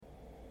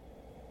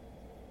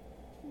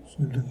So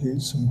looking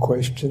at some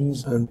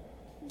questions and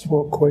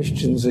what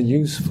questions are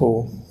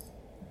useful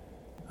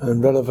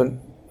and relevant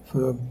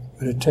for a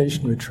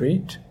meditation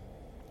retreat.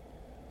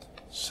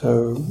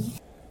 So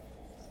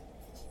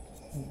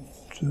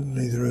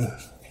certainly there are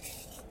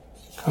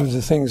kinds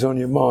of things on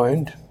your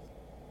mind.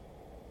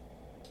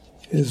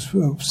 Is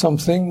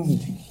something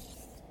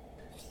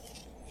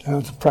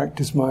how to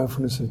practice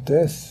mindfulness of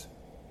death,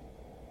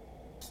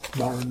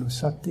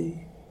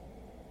 maranusati.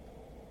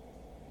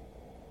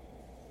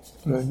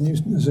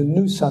 There's a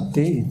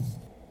nusati,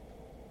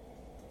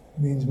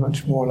 means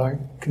much more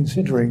like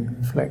considering,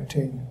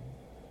 reflecting.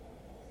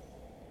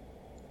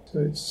 So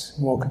it's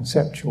more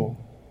conceptual.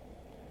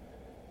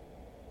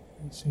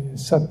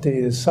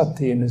 Sati, there's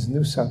sati and there's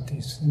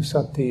nusati.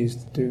 Nusati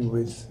is to do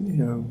with,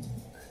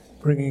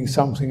 bringing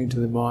something into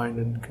the mind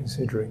and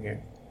considering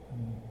it.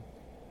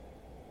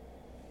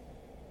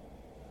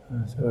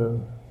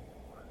 So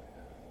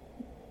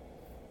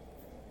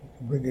you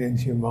can bring it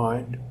into your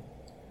mind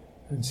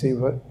and see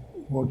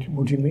what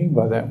do you mean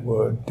by that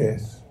word,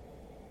 death?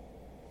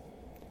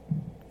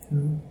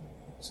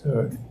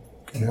 So it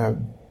can have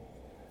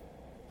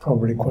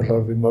probably quite a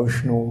lot of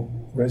emotional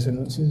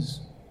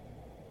resonances.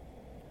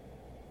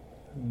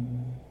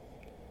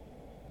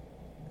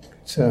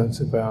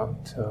 Concerns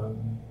about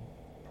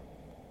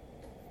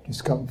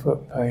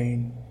discomfort,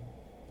 pain,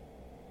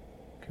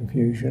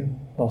 confusion,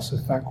 loss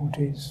of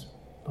faculties,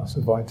 loss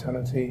of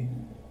vitality,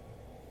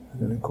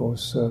 and then of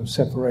course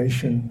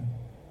separation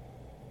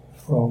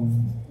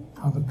from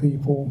other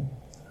people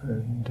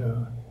and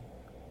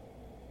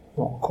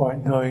not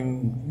quite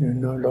knowing,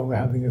 no longer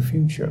having a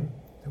future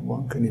that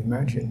one can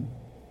imagine.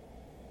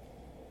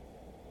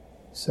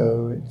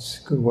 So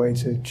it's a good way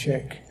to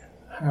check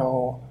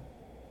how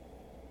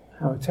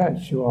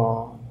attached you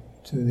are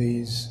to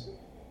these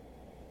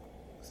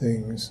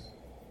things.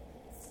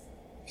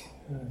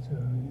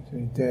 So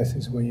death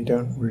is when you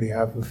don't really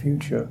have a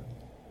future.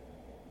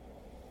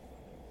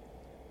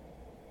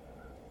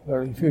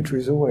 Well, the future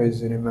is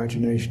always in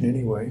imagination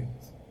anyway.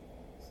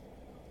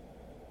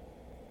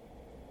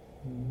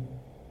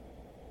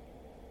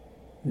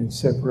 In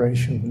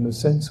separation from the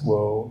sense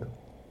world,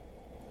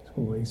 that's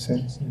what makes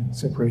sense. In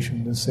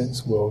separation from the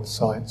sense world,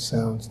 sights,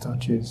 sounds,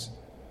 touches,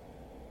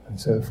 and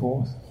so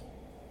forth.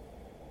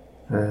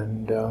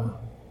 And again,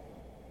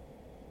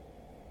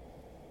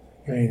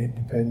 it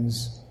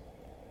depends.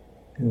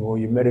 Or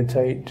you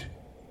meditate.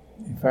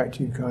 In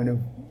fact,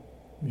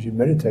 as you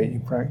meditate, you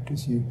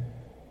practice. You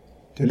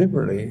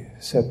deliberately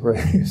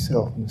separate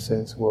yourself from the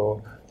sense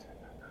world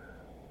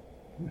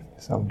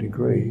to some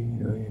degree.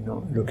 You're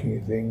not looking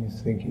at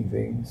things, thinking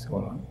things.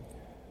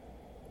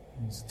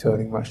 It's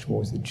turning much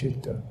towards the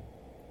citta.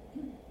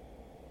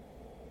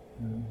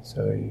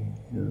 So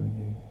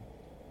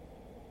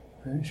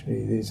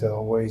actually, these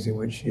are ways in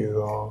which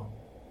you are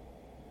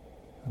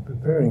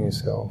preparing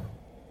yourself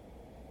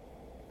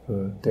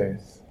for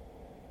death.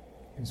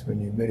 Because when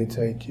you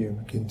meditate, you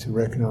begin to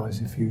recognize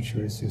the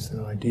future is just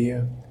an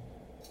idea.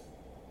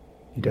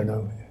 You don't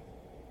know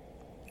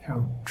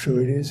how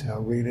true it is, how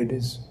real it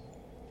is.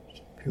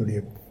 It's purely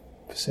a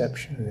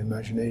perception and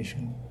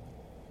imagination.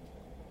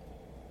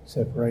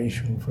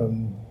 Separation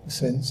from the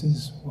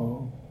senses,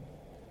 well,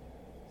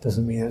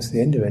 doesn't mean that's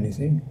the end of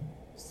anything.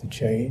 It's the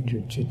change,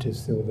 your citta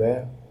is still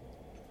there.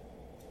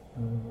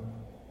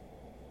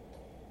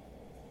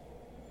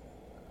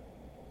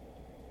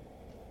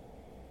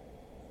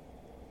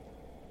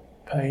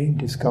 Pain,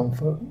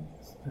 discomfort,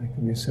 that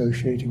can be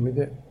associated with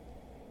it.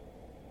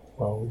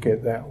 Well, we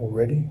get that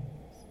already.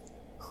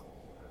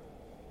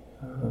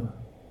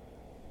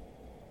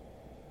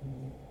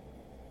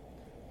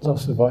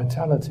 Loss of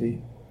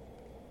vitality.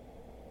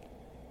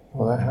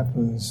 Well, that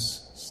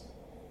happens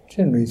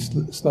generally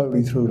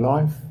slowly through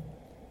life.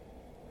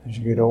 As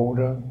you get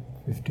older,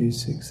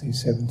 50s,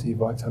 60s, 70s,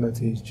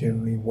 vitality is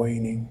generally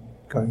waning,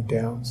 going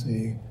down, so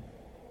you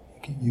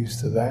get used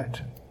to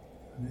that.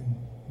 And then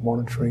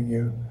monitoring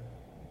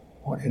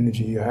what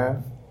energy you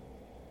have.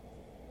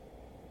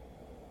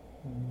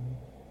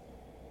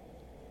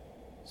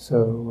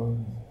 So,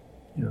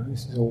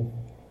 this is all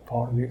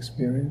part of the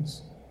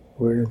experience.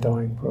 We're in a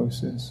dying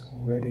process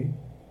already.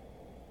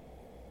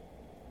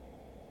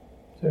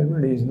 So it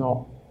really is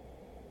not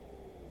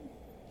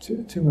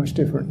too much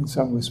different in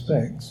some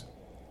respects.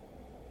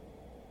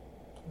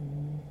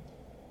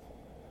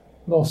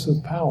 Loss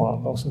of power,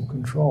 loss of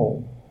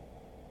control.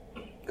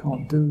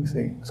 Can't do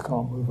things,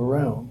 can't move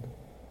around.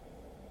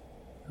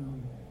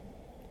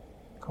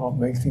 Can't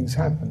make things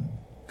happen,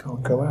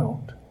 can't go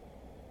out.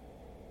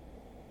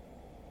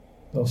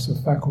 Loss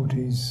of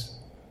faculties,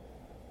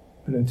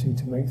 ability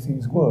to make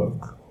things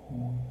work.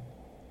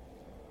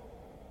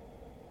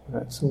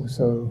 That's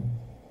also,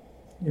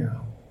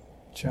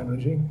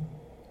 challenging.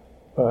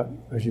 But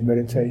as you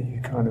meditate,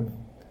 you kind of,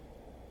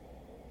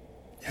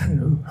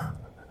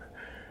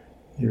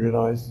 you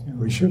realize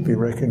we should be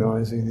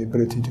recognizing the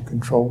ability to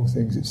control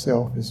things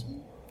itself is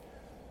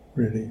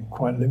really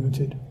quite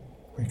limited.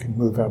 We can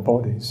move our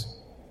bodies,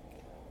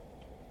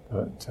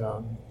 but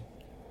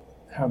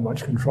how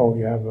much control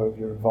you have over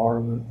your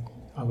environment,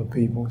 other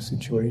people,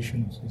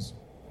 situations is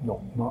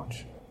not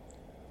much.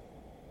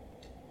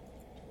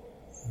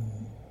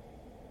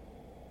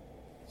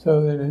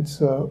 So then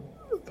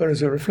but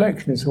as a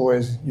reflection, it's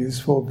always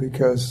useful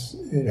because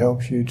it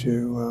helps you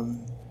to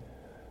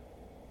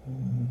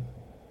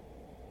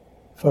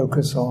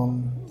focus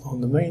on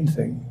the main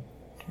thing,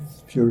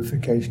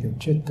 purification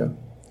of citta.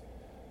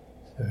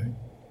 So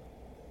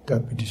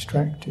don't be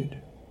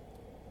distracted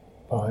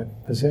by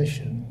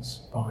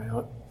possessions, by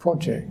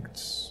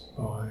projects,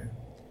 by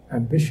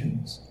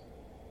ambitions.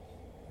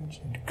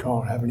 You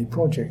can't have any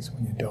projects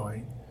when you're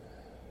dying.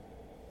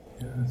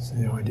 That's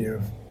the idea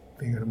of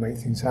being able to make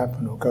things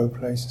happen or go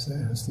places.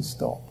 That has to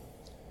stop.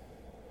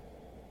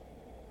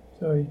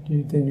 So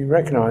then you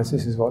recognise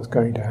this is what's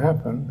going to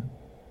happen.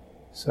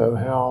 So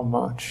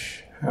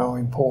how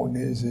important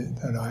is it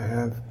that I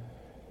have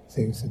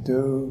things to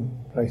do,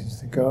 places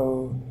to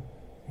go,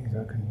 things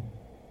I can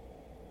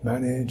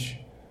manage?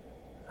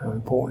 How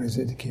important is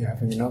it to keep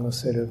having another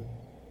set of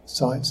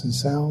sights and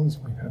sounds?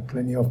 We've had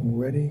plenty of them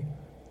already.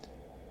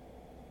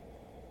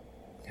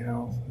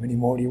 How many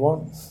more do you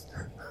want?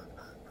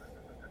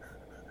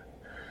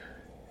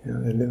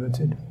 They're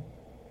limited.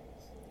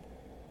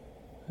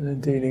 And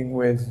then dealing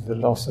with the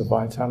loss of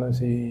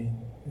vitality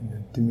and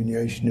the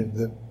diminution of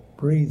the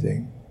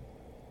breathing,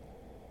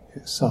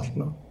 it's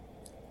subtler.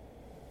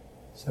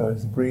 So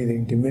as the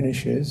breathing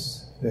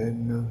diminishes,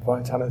 then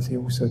vitality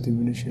also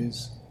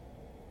diminishes,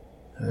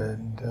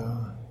 and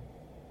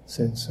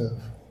sense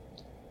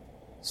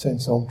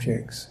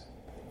objects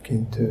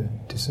begin to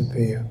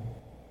disappear.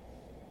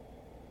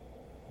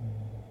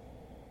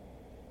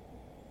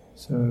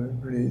 So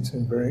really it's a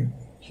very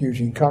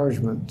huge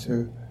encouragement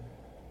to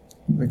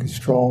make a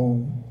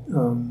strong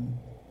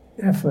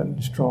effort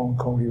and strong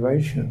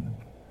cultivation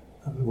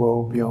of the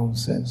world beyond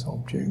sense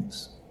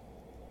objects.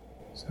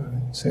 So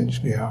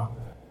essentially our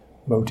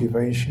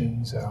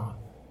motivations,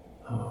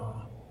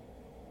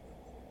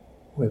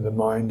 where the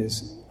mind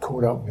is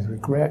caught up with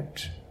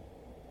regret,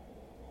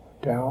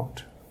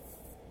 doubt,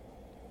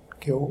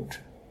 guilt,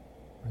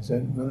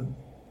 resentment,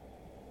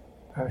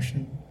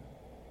 passion.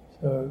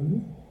 So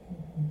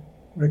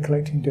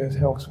recollecting death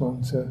helps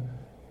one to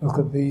look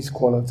at these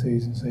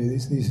qualities and say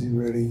this is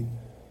really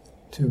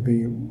to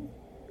be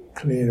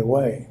cleared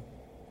away,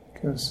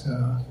 because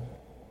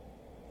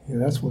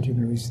that's what you're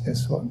going to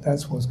be.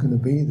 That's what's going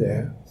to be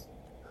there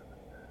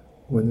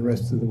when the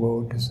rest of the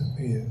world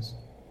disappears.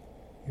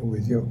 You're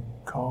with your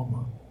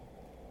karma.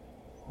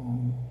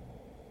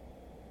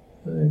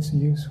 It's a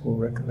useful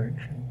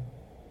recollection.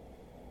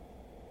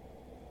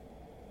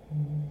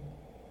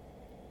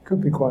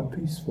 Could be quite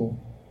peaceful.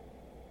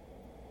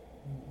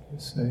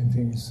 Just saying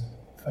things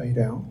fade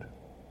out.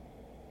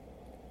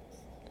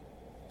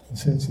 And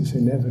since it's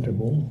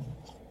inevitable,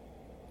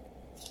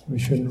 we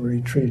shouldn't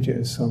really treat it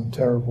as some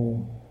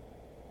terrible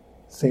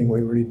thing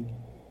we really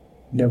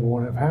never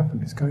want to have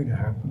happen. It's going to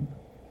happen.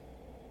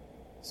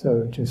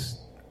 So just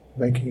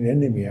making an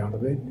enemy out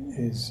of it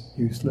is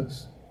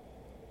useless.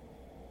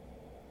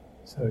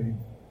 So you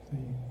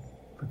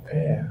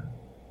prepare,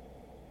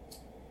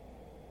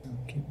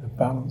 keep the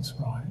balance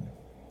right,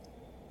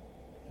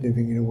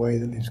 living in a way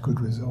that leaves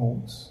good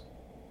results,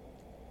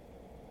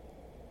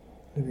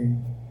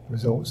 living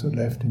results that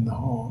are left in the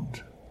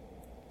heart.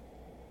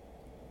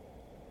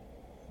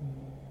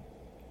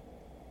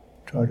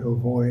 Try to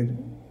avoid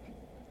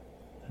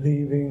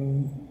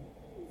leaving,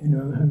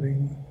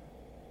 having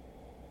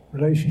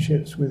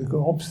relationships with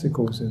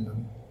obstacles in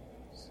them.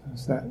 So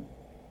it's that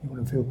you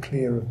want to feel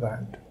clear of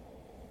that.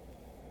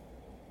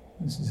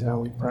 This is how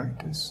we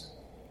practice.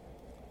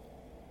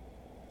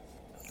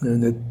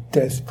 And the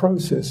death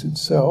process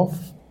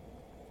itself,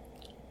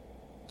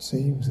 it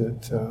seems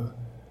that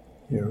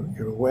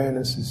your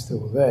awareness is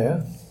still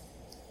there,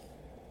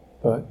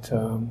 but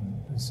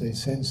as the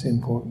sense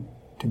input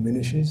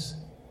diminishes,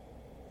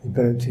 the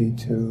ability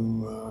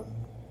to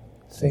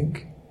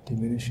think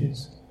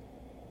diminishes,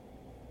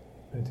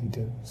 the ability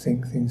to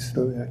think things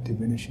through, that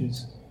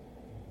diminishes.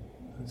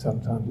 And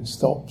sometimes it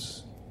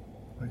stops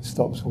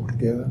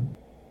altogether.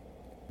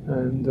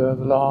 And the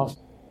last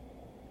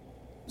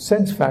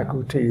sense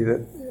faculty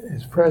that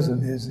is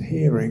present is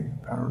hearing,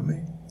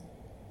 apparently.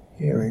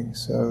 Hearing,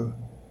 so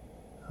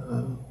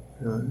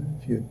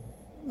if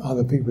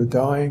other people are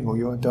dying or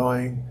you're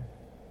dying,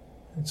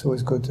 it's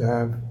always good to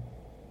have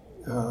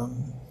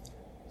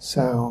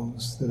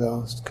sounds that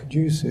are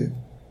conducive.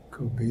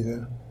 Could be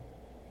the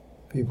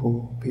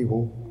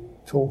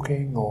people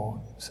talking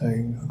or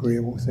saying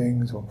agreeable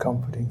things or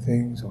comforting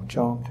things or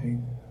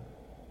chanting,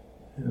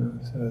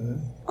 so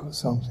that you've got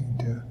something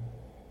to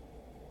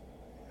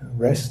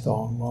rest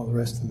on while the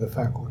rest of the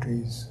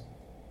faculties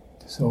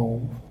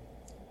dissolve.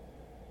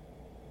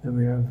 Then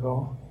we have,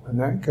 when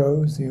that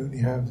goes, you only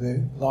have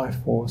the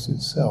life force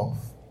itself.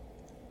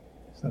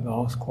 It's the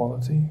last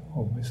quality,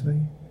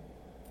 obviously.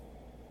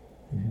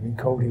 If you've been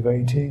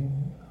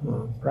cultivating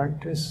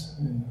practice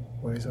in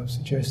ways I've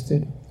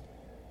suggested,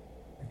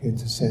 begin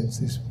to sense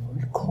this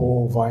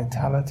core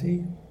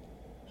vitality,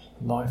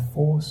 life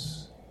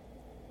force,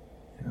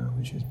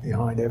 which is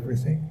behind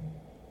everything.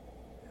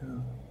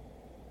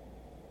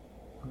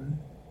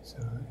 So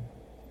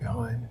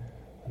behind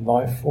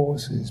life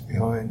force is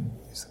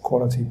the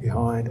quality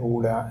behind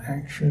all our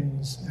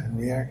actions and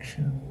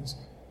reactions.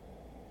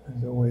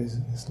 There's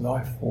always this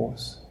life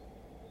force.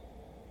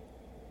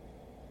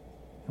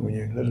 And when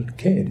you're a little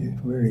kid,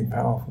 it's really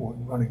powerful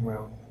and running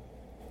around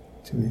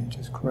till it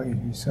just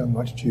craves you so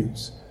much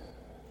juice.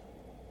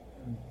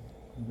 And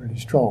really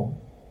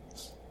strong.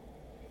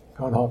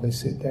 Can't hardly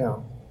sit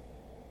down.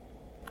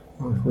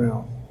 Runs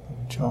around like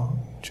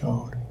a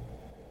child.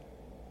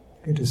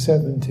 Get to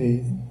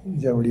 70,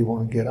 you don't really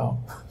want to get up.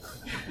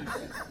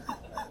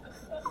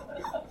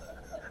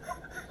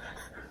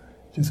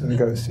 Just want to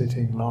go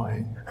sitting,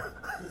 lying.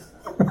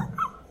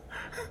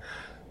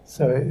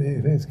 So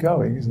it's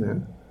going, isn't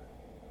it?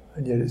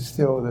 And yet it's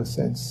still the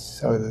sense,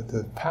 so that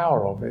the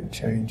power of it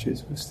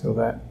changes, but still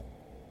that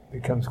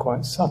becomes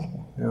quite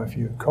subtle. Now if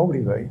you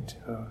cultivate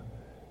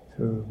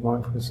through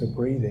mindfulness of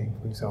breathing,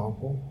 for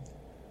example,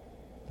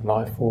 the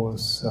life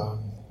force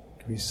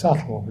can be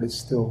subtle, but it's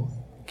still,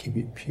 keep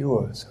it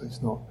pure, so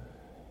it's not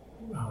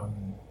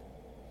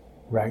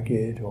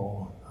ragged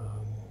or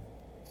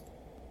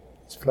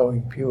it's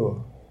flowing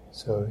pure.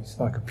 So it's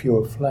like a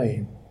pure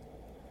flame.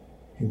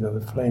 Even though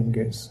the flame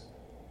gets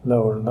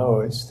lower and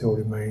lower, it still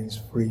remains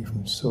free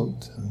from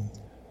soot and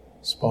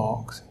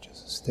sparks,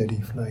 just a steady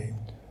flame.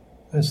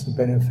 That's the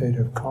benefit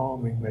of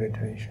calming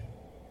meditation.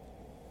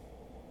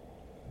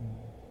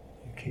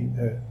 You keep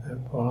that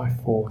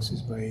life force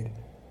is made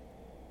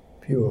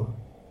pure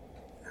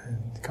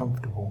and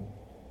comfortable.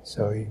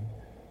 So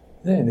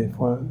then if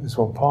this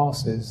one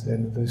passes,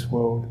 then this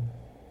world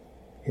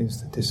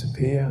begins to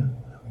disappear.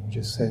 We can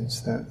just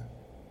sense that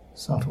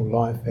subtle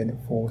life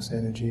force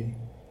energy,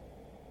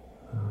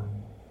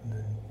 and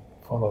then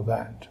follow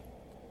that.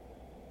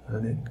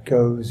 And it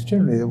goes,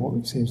 generally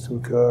what seems to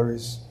occur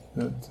is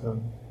that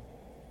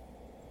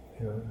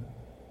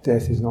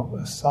death is not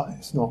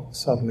it's not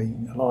suddenly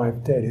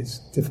alive dead, it's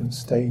different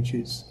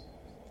stages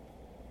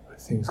where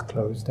things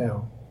close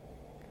down.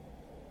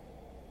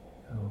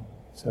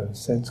 So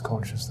sense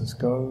consciousness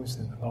goes,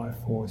 then the life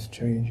force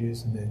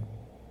changes, and then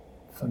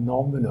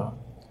phenomena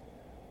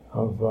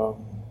of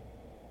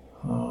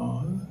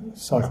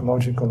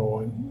psychological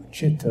or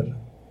chitta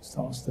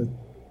starts to,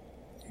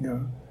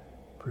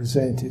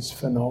 present its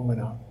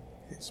phenomena,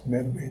 its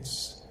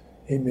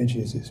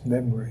images, its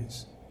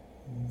memories,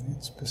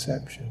 its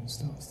perception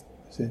starts to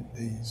present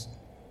these.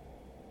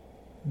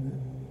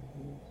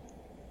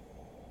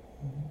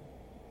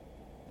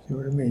 See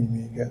what I mean?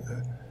 You get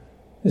that.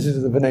 This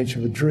is the nature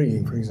of a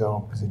dream, for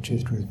example, because the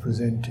chitta is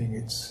presenting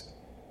its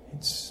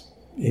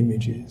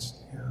images.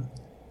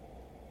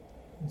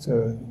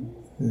 So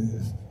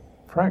the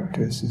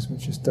practice is we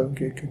just don't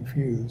get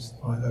confused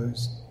by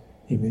those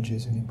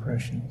images and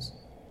impressions.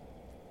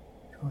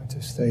 Try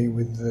to stay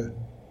with the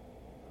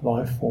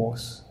life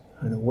force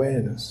and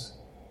awareness.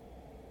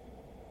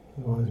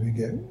 Otherwise we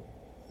get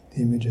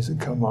the images that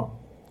come up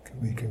can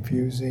be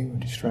confusing or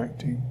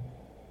distracting.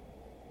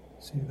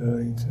 So you're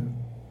learning to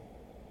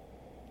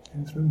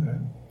go through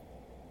that.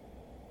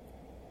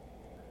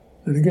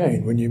 And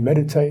again, when you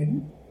meditate,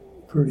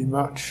 pretty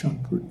much, I'm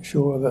pretty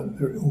sure that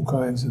there are all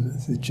kinds of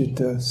the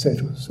citta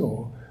settles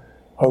or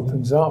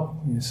opens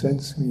up. In a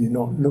sense, when you're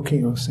not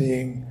looking or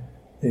seeing,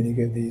 then you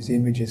get these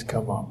images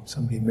come up.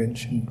 Somebody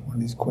mentioned one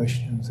of these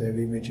questions, they have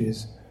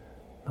images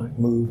like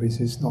movies.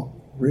 It's not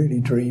really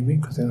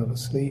dreaming because they're not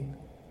asleep.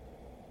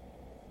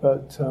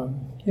 But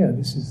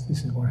this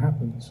is what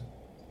happens.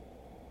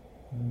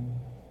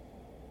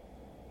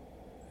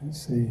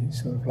 It's the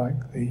sort of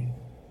like the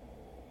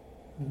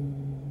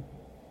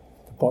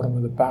bottom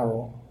of the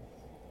barrel.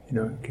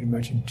 You can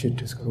imagine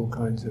citta's got all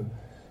kinds of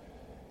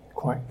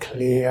quite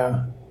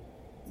clear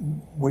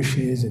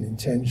wishes and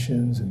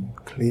intentions and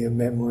clear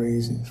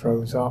memories it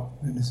throws up.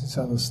 And there's this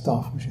other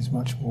stuff which is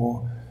much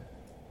more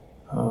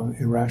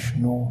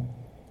irrational.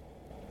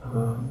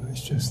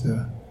 It's just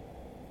the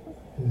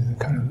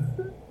kind of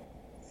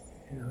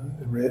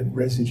the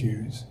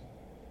residues.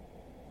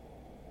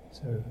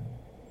 So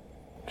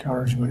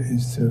encouragement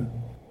is to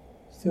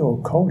still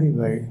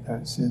cultivate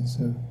that sense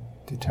of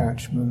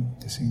detachment,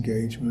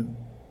 disengagement,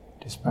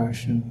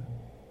 dispassion,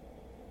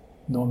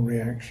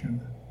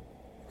 non-reaction.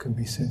 It can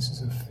be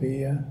senses of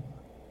fear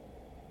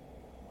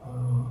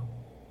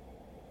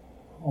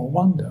or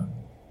wonder,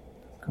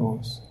 of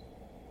course.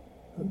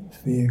 But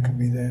fear can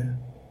be there.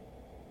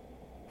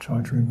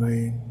 Try to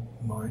remain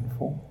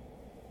mindful.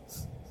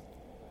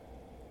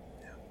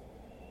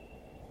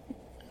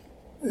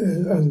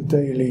 As a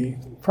daily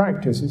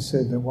practice, it's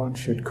said that one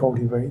should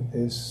cultivate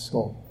this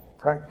or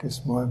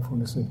practice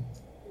mindfulness and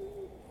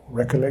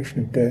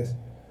recollection of death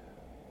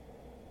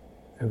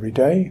every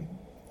day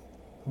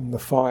on the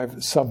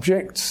 5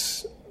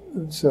 subjects.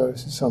 And so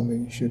this is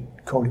something you should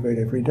cultivate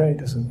every day. It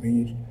doesn't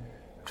mean you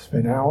have to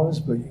spend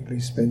hours, but you at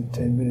least spend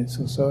 10 minutes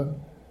or so.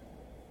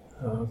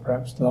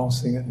 Perhaps the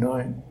last thing at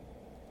night,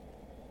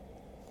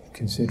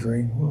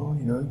 considering,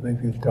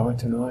 maybe you'll die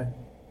tonight.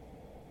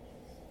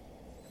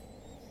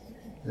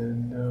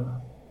 And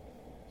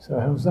so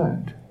how's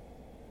that?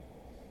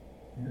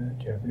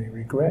 Do you have any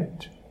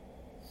regret?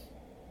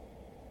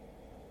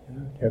 Do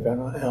you have an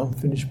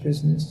unfinished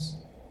business?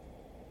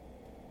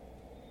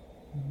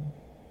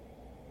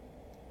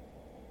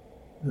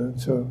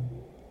 So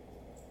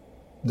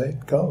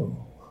let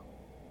go,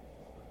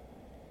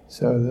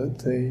 so that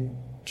the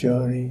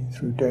journey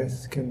through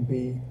death can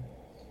be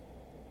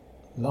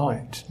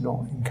light,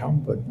 not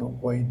encumbered,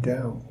 not weighed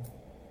down,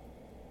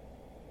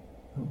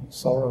 not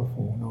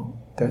sorrowful,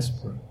 not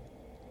desperate.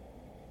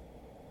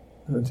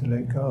 To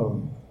let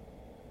go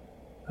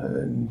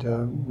and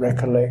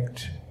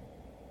recollect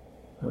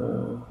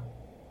the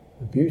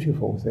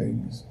beautiful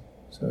things.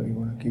 So you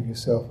want to give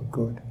yourself a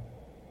good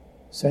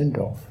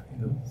send-off,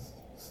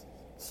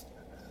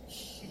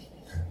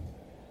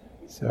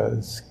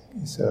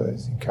 So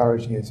it's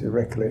encouraging you to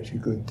recollect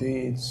your good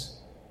deeds,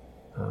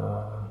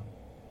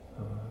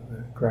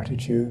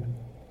 gratitude,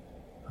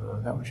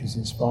 that which is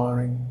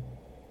inspiring,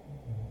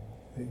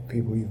 the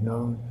people you've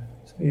known.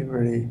 So you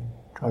really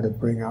try to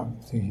bring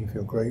up things you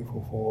feel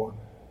grateful for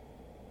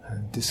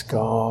and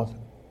discard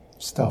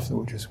stuff that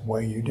will just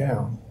weigh you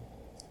down.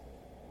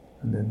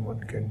 And then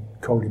one can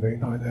cultivate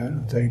like that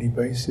on a daily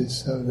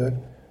basis, so that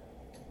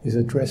there's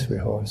a dress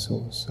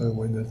rehearsal. So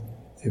when the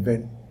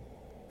event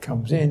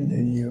comes in,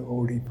 and you're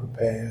already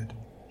prepared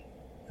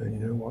and you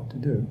know what to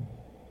do.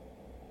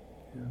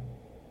 Yeah.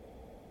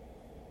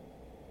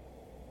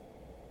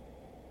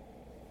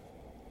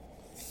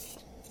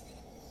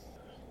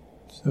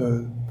 So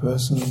the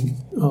person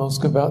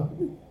asked about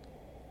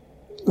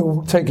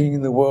taking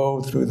in the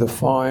world through the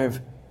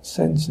 5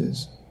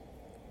 senses.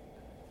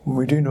 When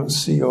we do not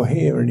see or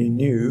hear any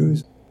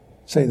news,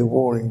 say the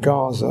war in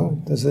Gaza,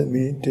 does that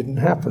mean it didn't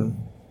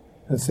happen?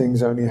 That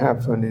things only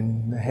happen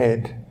in the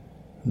head,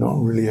 not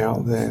really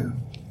out there.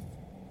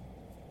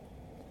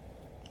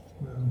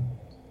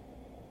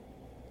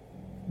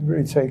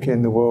 Really take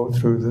in the world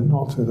through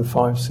not through the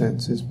 5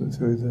 senses, but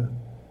through the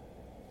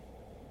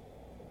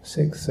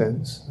 6th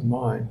sense, the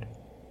mind.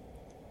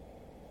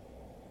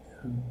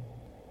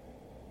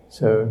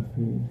 So,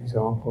 for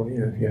example,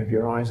 if you have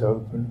your eyes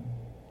open,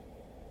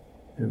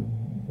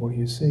 what do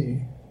you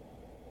see?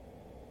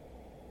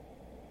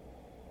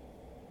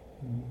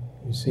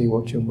 You see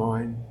what your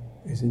mind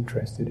is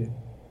interested in.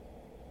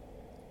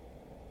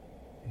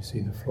 You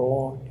see the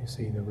floor, you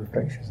see the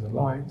reflections of the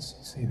lights,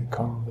 you see the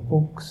colour of the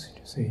books,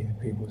 you see the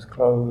people's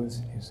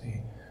clothes, you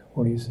see,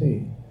 what do you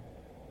see?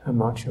 How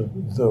much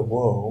of the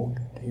world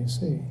do you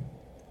see?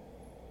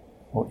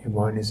 What your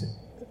mind is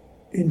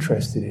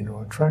interested in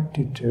or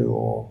attracted to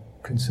or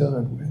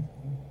concerned with.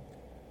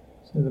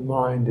 So the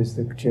mind is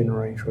the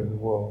generator of the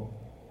world.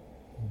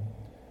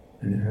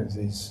 And it has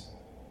these...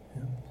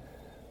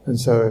 And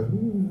so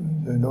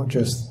they're not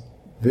just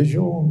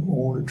visual,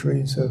 auditory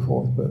and so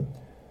forth, but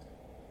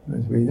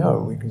as we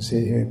know, we can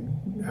see here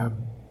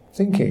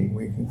thinking,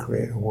 we can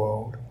create a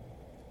world,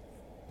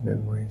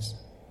 memories.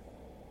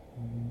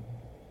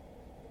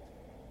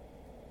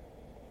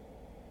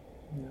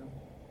 Yeah.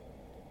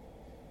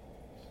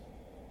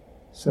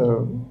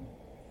 So,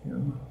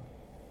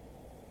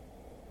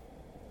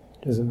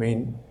 doesn't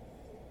mean,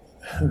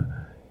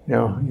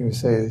 you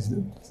say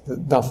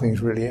that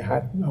nothing's really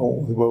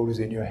all the world is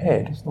in your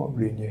head. It's not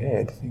really in your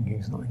head.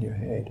 Thinking's not in your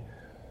head.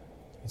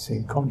 It's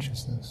in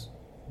consciousness.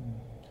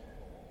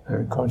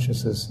 And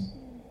consciousness,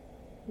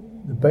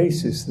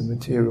 the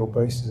material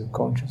basis of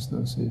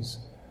consciousness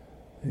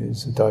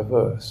is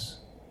diverse.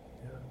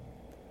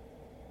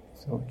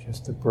 It's not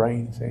just a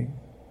brain thing.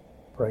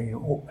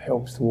 Brain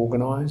helps to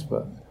organise,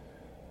 but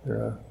there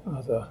are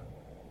other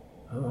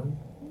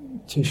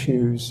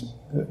tissues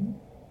that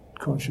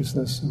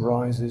consciousness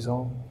arises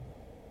on.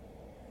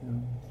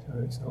 So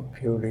it's not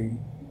purely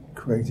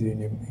created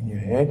in your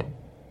head.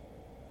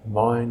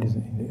 Mind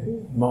isn't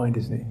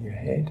in your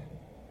head.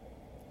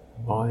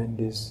 Mind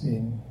is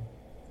in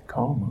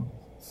karma.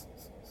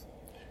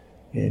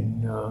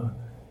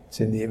 It's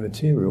in the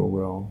immaterial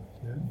realm.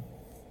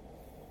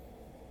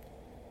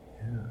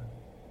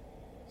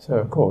 So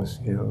of course,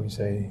 we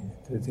say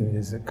the thing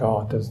is that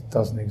God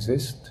doesn't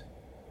exist.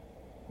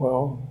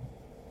 Well,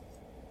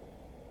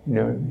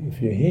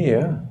 if you're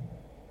here,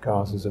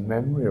 Gaza is a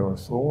memory or a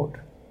thought,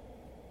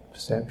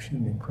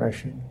 perception,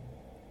 impression.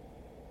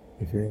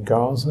 If you're in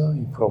Gaza,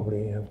 you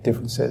probably have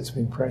different sets of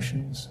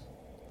impressions,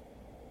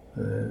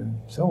 and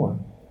so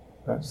on.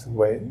 That's the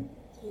way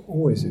it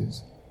always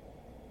is.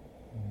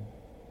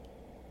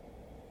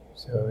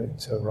 So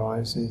it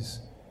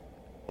arises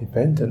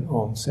dependent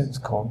on sense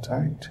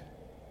contact,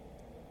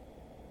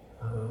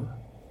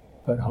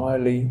 but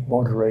highly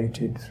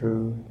moderated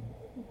through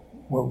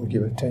what we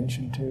give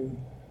attention to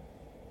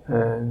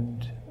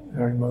and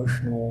our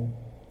emotional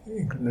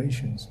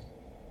inclinations.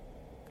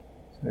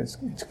 So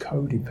it's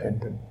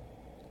codependent.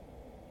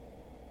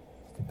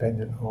 It's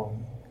dependent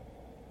on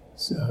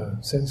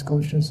sense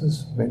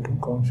consciousness, mental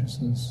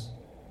consciousness,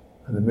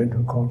 and the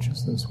mental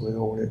consciousness with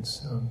all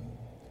its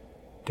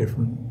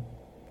different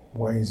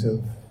ways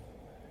of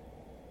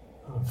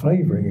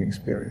flavouring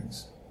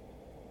experience.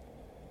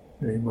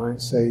 You might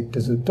say,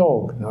 does a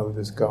dog know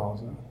there's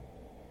Gaza?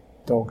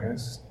 Dog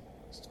has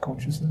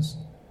consciousness.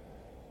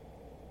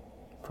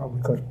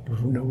 Probably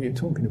doesn't know what you're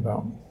talking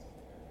about.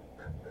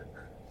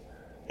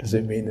 Does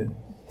it mean that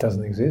it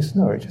doesn't exist?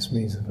 No, it just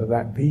means that for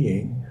that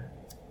being,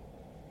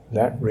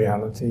 that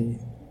reality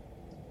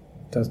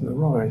doesn't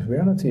arise.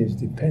 Reality is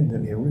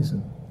dependently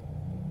arisen.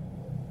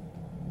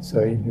 So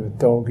even if a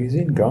dog is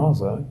in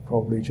Gaza, it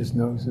probably just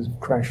knows there's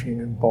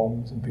crashing and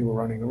bombs and people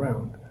running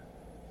around.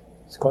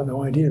 It's got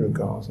no idea of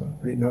Gaza,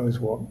 but it knows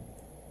what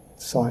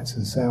sights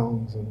and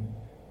sounds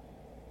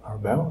are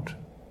about.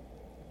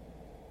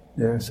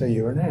 Now, say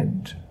you're an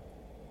ant.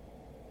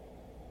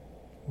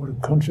 What a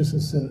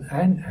consciousness an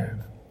ant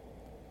have?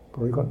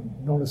 Probably got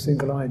not a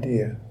single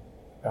idea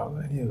about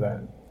any of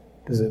that.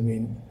 Does it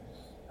mean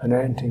an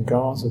ant in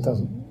Gaza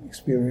doesn't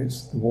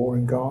experience the war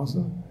in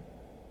Gaza?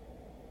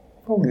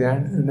 Probably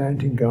an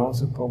ant in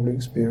Gaza probably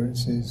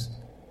experiences,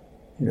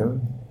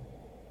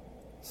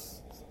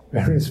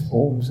 various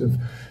forms of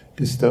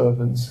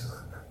disturbance.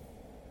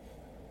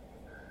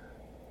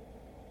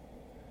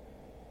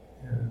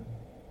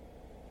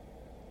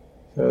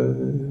 So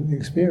the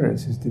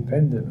experience is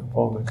dependent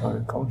upon the kind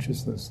of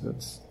consciousness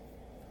that's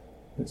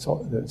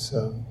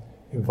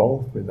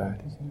involved with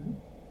that, isn't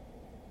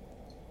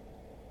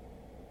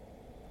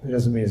it? It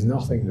doesn't mean there's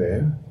nothing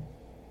there.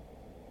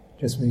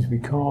 It just means we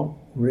can't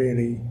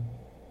really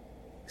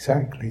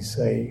exactly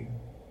say.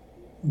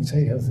 We can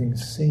say how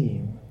things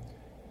seem.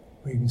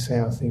 We can say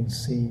how things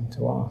seem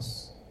to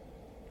us.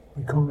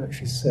 We can't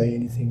actually say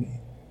anything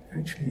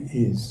actually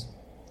is.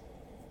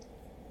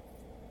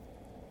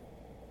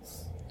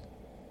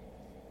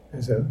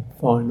 As a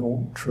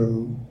final,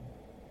 true,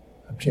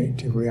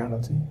 objective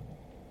reality.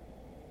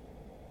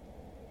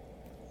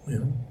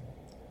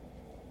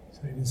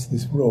 So it's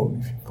this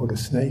room. If you put a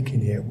snake in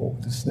here,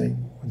 would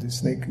the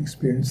snake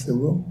experience the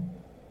room?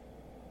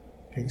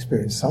 It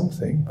experience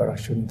something, but I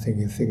shouldn't think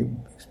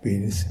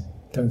experience.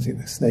 Don't think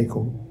the snake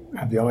will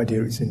have the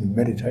idea it's in the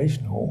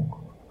meditation hall.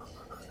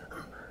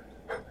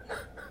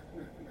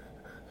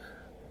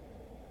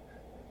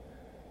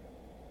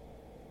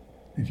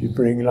 If you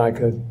bring like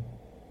a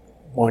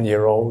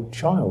 1-year-old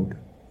child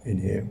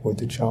in here, would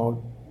the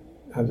child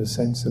have the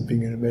sense of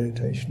being in a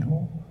meditation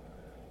hall?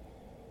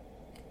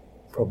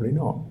 Probably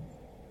not.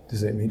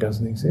 Does it mean it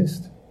doesn't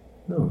exist?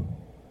 No.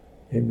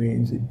 It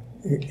means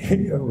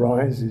it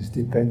arises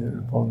dependent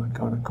upon the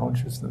kind of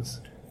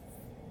consciousness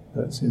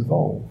that's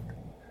involved.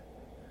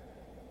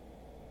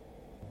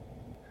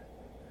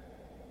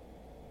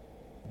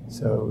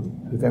 So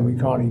then we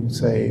can't even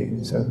say,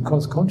 so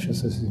because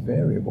consciousness is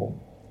variable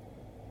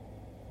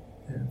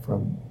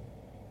from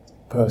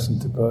person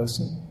to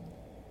person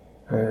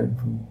and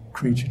from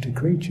creature to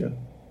creature,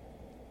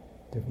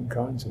 different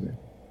kinds of it.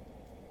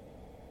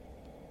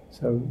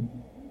 So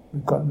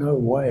we've got no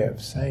way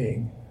of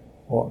saying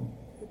what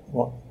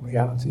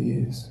reality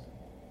is.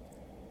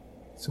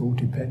 It's all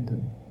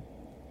dependent.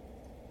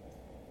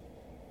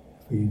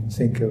 If we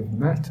think of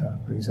matter,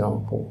 for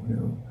example,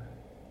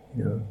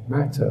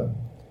 matter.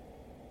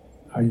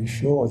 Are you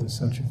sure there's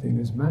such a thing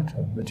as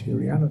matter,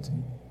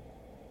 materiality?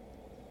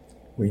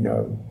 We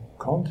know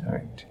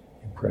contact,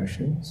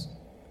 impressions,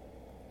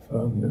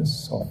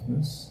 firmness,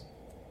 softness.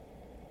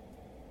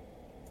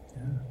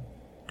 Yeah.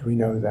 Do we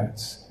know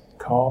that's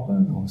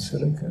carbon or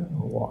silicon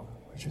or what?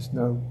 We just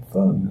know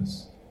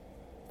firmness.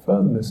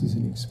 Firmness is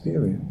an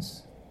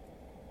experience.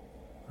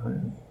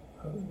 Right?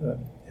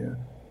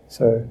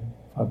 So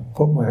if I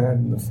put my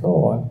hand on the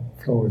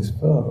floor is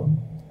firm.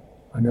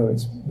 I know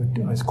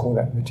I call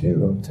that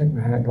material. Take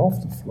my hand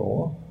off the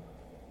floor,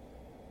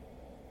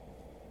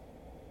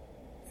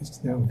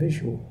 it's now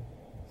visual.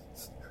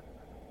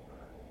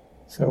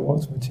 So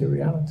what's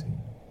materiality?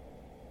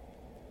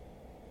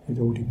 It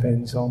all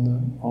depends on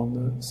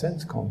the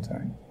sense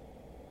contact.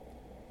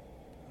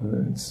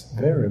 And it's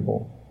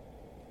variable.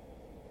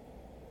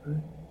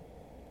 Right?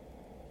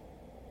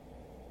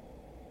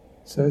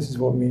 So this is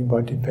what we mean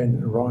by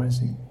dependent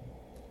arising.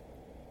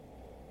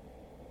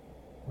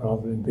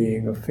 Rather than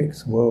being a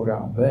fixed world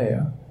out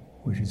there,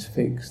 which is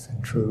fixed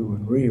and true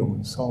and real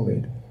and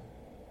solid,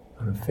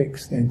 and a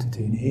fixed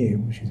entity in here,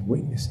 which is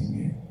witnessing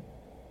it.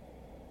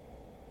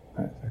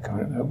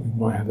 We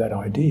might have that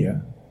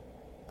idea,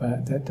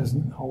 but that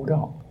doesn't hold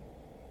up.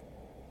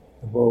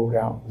 The world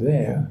out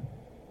there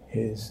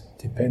is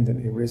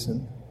dependently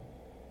arisen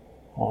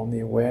on the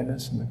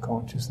awareness and the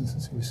consciousness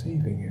that's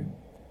receiving it.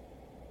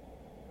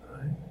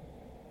 Right?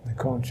 The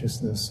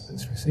consciousness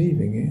that's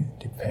receiving it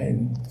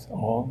depends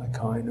on the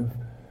kind of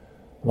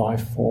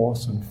life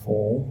force and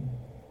form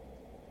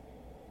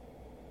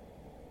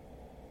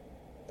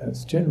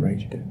that's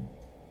generated it.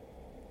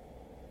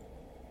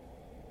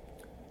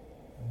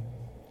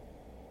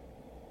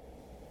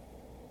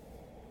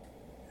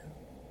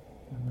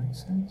 That makes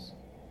sense?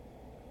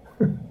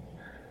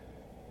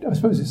 I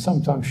suppose it's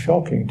sometimes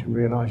shocking to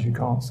realise you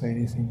can't say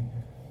anything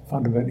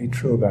fundamentally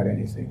true about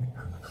anything.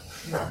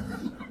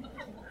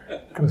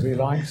 Because we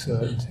like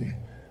certainty.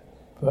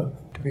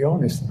 But to be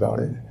honest about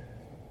it,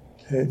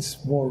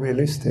 it's more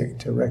realistic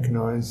to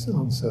recognise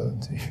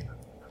uncertainty.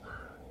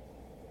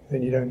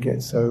 Then you don't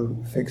get so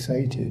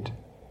fixated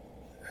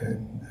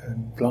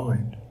and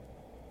blind.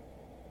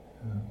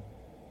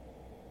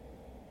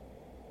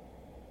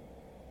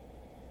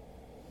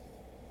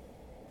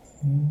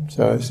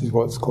 So this is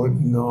what's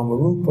called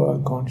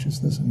nama-rupa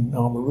consciousness, and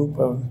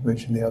nama-rupa was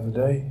mentioned the other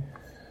day.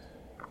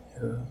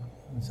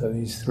 And so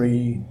these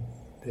three,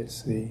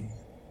 it's the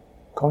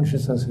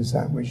consciousness is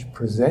that which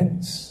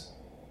presents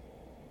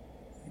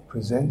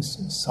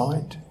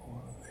sight,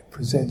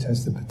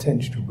 has the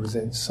potential to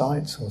present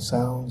sights or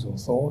sounds or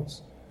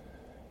thoughts.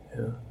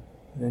 And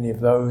any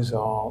of those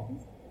are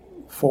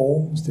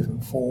forms,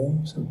 different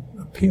forms,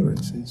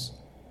 appearances.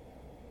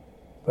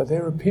 But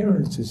they're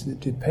appearances that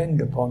depend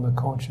upon the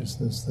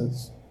consciousness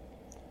that's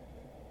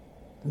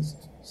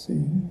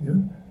see.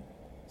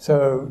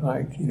 So,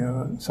 like,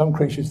 some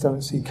creatures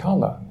don't see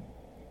colour.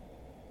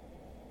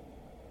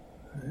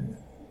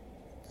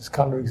 Does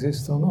colour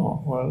exist or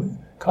not? Well,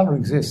 colour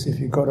exists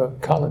if you've got a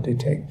colour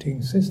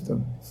detecting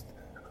system.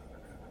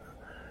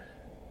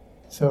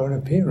 So an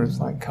appearance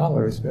like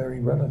colour is very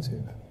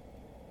relative.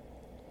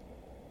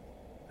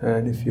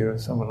 And if you're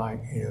someone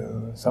like,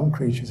 some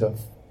creatures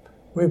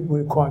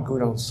we're quite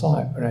good on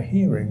sight, but our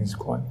hearing is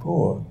quite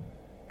poor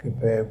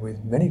compared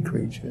with many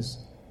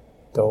creatures,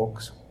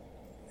 dogs,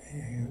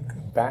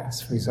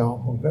 bats, for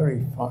example,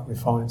 very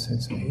refined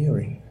sense of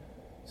hearing.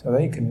 So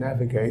they can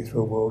navigate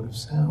through a world of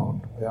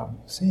sound without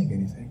seeing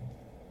anything.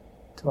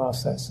 To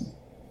us,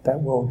 that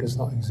world does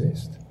not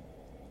exist.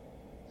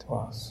 To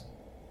us.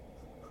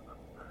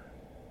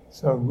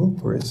 So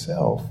rupa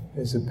itself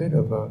is a bit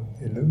of an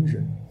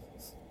illusion.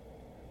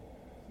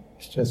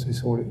 It's just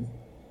this sort of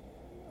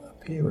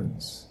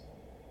appearance,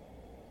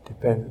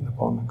 dependent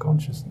upon the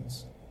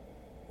consciousness.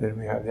 Then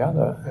we have the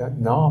other,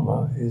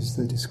 nama is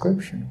the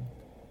description,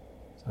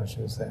 such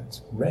as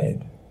that's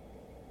red,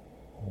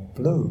 or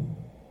blue,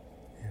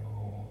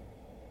 or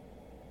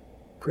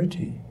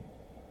pretty.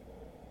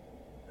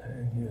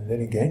 And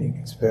then again it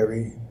gets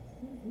very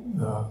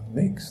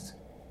mixed.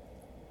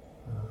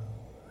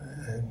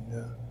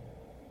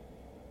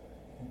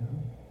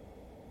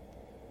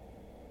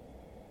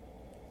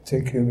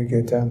 Particularly when we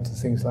get down to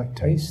things like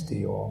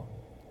tasty or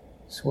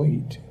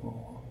sweet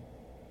or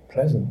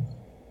pleasant.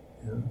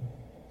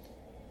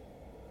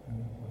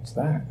 What's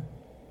that?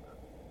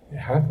 It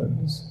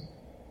happens,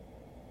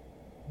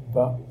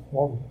 but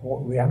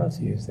what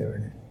reality is there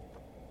in it?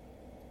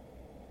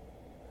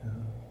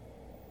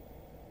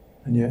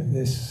 And yet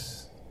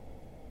this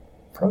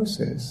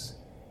process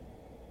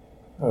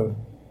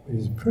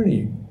is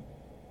pretty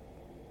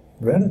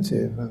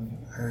relative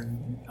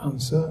and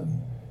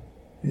uncertain,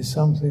 is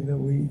something that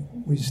we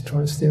just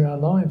try to steer our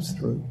lives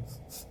through.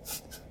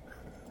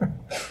 The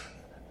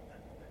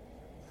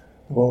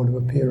world of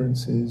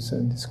appearances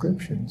and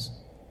descriptions.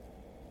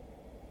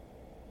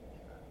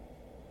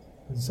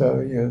 And so,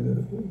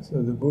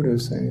 the Buddha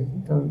is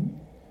saying, don't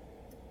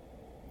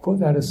put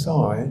that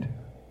aside,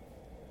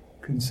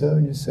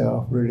 concern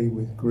yourself really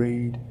with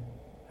greed,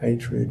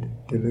 hatred,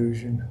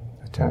 delusion,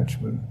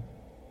 attachment,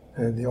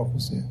 and the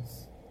opposite.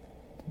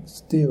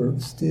 Steer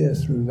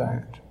through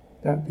that.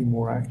 That'd be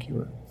more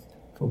accurate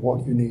for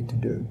what you need to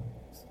do.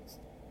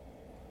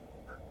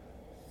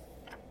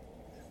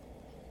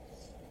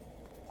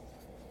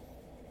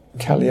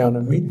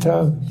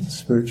 Kalyanamitta,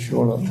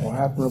 spiritual or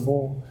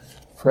admirable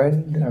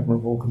friend,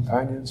 admirable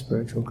companion,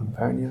 spiritual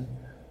companion.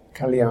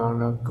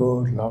 Kalyana,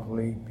 good,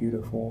 lovely,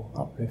 beautiful,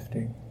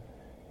 uplifting.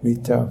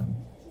 Mitta,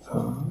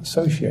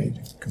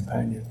 associate,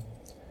 companion.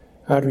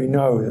 How do we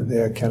know that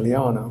they're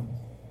kalyana?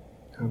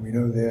 How do we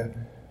know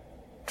they're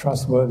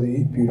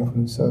trustworthy, beautiful,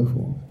 and so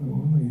forth?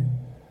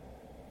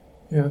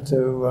 You have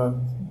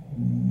to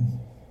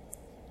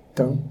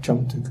don't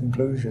jump to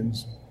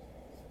conclusions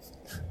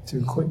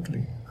too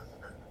quickly.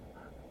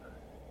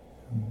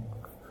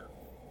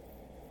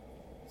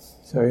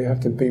 So you have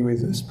to be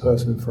with this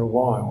person for a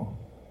while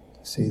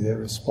to see their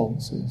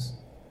responses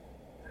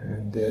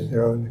and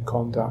their own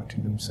conduct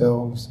in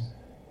themselves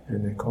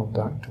and their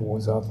conduct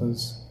towards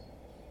others.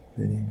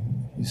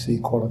 Then you see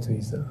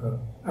qualities that are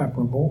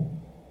admirable,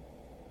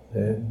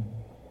 then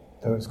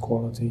those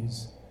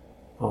qualities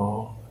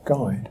are a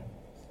guide.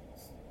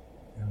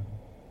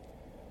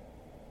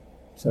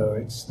 So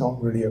it's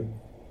not really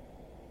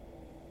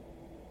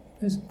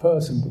there's a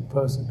person, but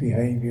person's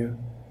behaviour.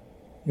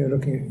 You're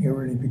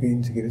really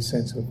beginning to get a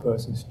sense of a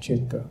person's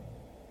citta,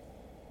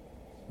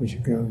 which you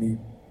can only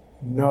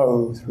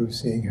know through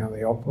seeing how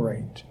they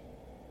operate.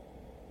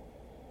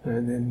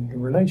 And then the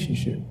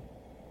relationship.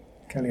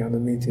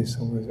 Kalyanamitta is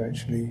someone who's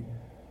actually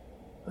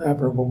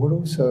admirable but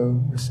also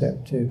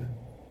receptive,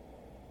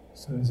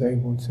 so is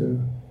able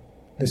to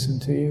listen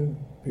to you,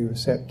 be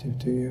receptive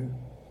to you,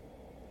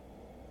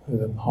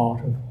 with a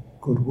heart of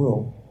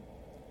goodwill.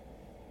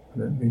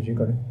 And that means you've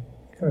got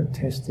to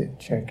test it,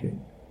 check it,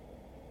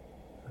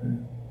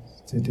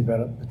 to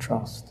develop the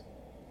trust.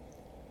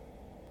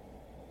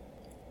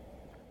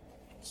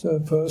 So a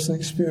person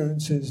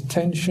experiences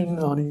tension,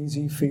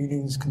 uneasy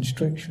feelings,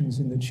 constrictions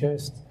in the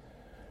chest,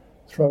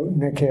 throat,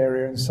 neck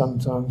area, and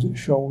sometimes at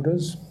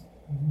shoulders.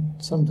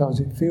 Sometimes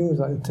it feels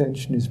like the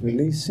tension is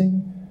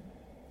releasing,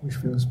 which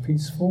feels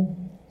peaceful.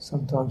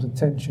 Sometimes the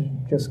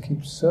tension just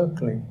keeps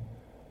circling,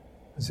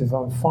 as if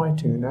I'm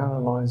fighting and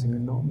analysing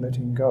and not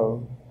letting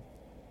go.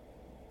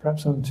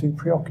 Perhaps I'm too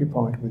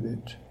preoccupied with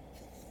it.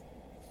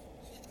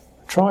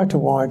 Try to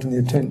widen the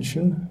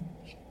attention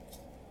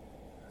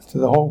to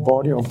the whole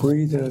body, or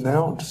breathe in and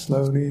out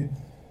slowly.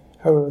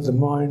 However, the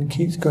mind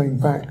keeps going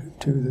back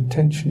to the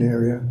tension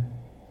area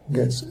and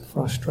gets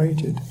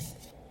frustrated.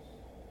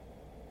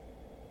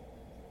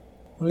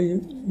 Well,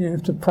 you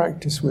have to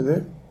practice with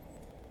it.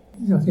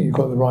 I think you've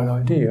got the right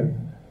idea.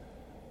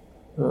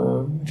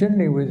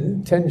 Generally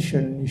with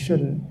tension,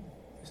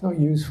 it's not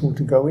useful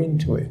to go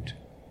into it,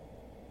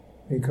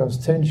 because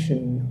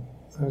tension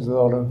has a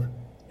lot of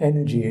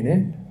energy in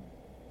it,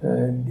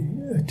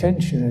 and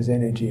attention has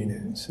energy in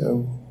it.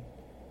 So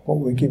what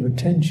we give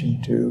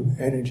attention to,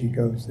 energy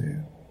goes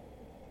there.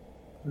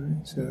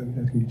 Right? So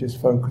if you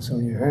just focus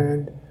on your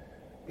hand,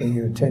 bring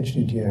your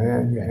attention into your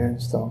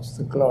hand starts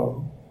to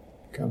glow,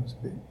 becomes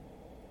a bit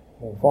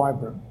more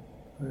vibrant.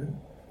 Right?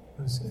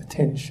 Because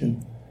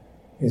attention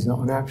is not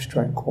an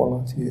abstract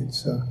quality;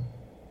 it's a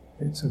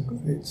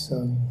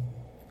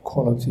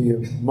quality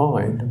of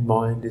mind. And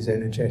mind is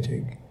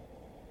energetic.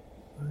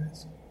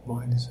 Right?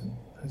 Mind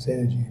has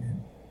energy in it.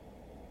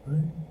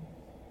 Right?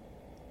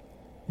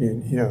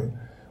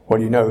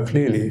 You know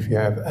clearly if you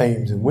have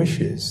aims and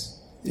wishes,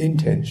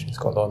 intention's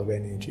got a lot of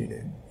energy in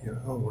it.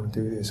 I want to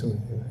do this, I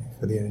want to do that,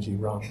 for the energy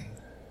run.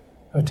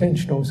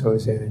 Attention also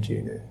has energy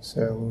in it.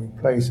 So when we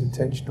place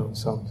attention on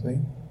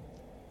something,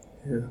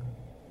 you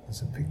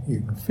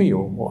can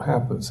feel what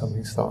happens.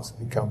 Something starts to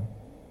become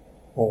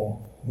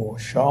more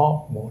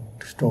sharp, more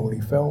strongly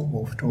felt,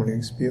 more strongly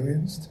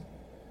experienced.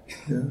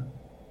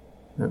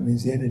 That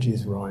means the energy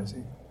is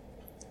rising.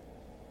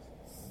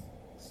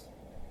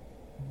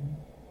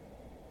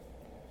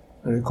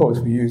 And of course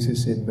we use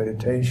this in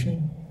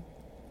meditation.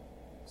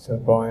 So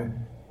by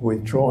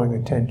withdrawing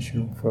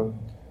attention from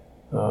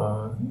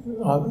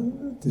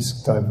this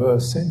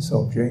diverse sense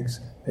objects,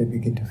 they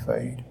begin to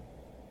fade.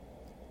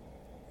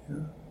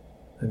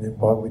 And then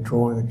by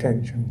withdrawing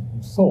attention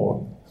from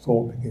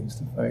thought begins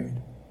to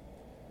fade.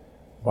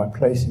 By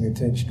placing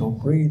attention on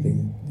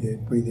breathing, the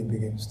breathing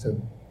begins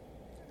to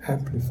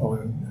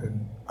amplify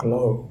and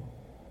glow.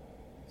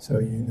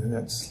 So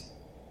that's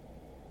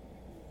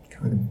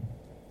kind of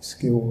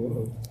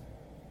skills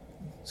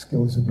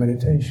of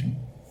meditation.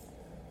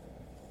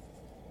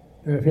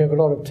 Now, if you have a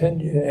lot of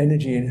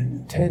energy,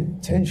 and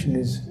tension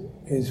is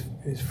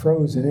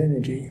frozen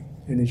energy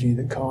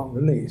that can't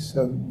release.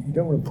 So you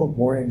don't want to put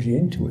more energy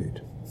into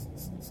it.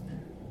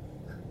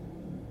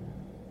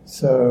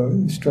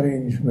 So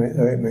strange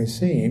though it may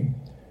seem,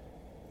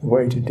 the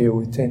way to deal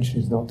with tension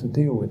is not to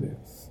deal with it.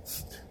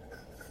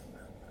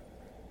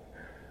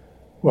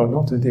 Well,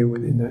 not to deal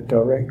with it in that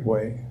direct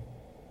way,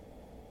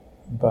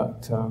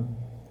 but and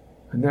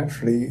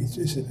naturally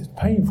it's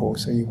painful,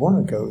 so you want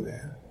to go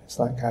there. It's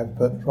like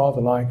but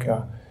rather like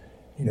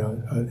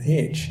an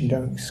itch. You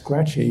don't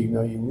scratch it, even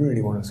though you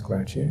really want to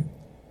scratch it.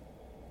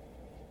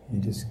 You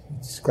just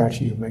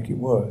scratch it and make it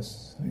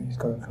worse. So you just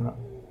got to kind of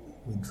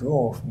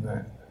withdraw from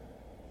that,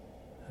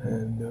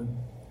 and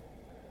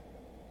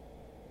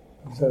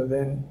so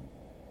then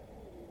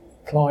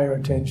apply your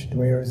attention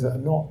to areas that are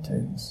not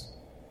tense.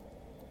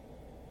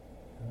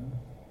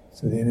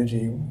 So the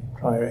energy,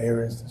 apply your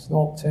areas that's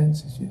not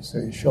tense. So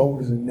your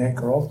shoulders and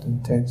neck are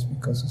often tense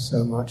because there's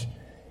so much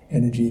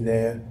energy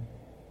there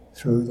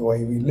through the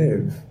way we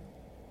live.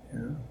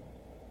 The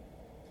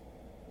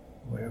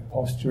way our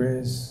posture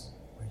is,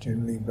 we're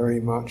generally very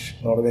much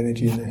a lot of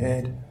energy in the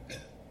head,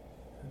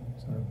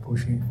 sort of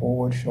pushing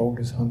forward,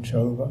 shoulders hunch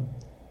over.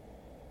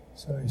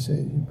 So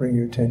you bring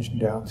your attention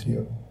down to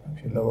your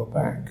lower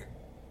back,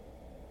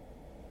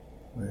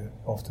 where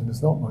often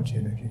there's not much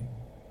energy.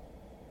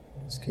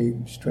 Just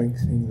keep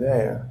strengthening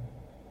there.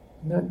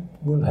 And that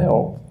will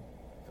help.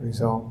 For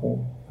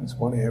example, that's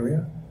one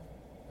area.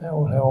 That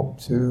will help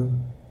to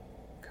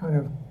kind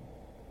of,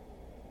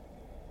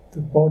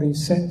 the body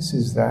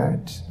senses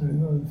that,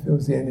 it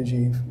feels the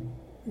energy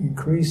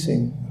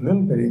increasing a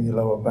little bit in your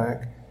lower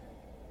back,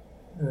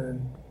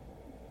 and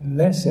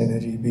less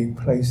energy being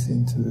placed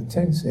into the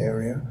tense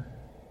area.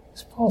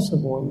 It's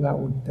possible that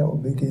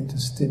would begin to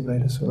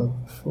stimulate a sort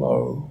of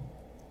flow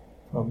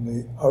from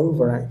the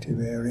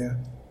overactive area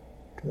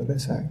to the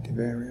less active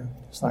area.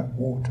 It's like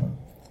water.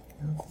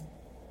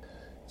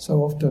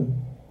 So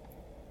often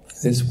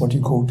this, what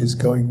you call this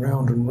going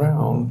round and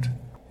round,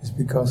 is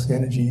because the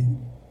energy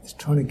is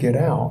trying to get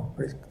out,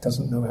 but it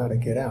doesn't know how to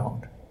get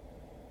out.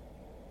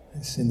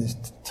 It's in this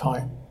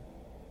tight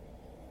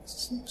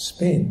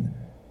spin,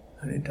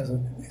 and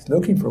it's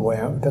looking for a way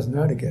out, it doesn't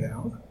know how to get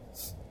out.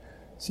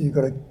 So you've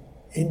got to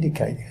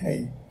indicate,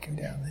 hey, go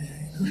down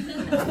there.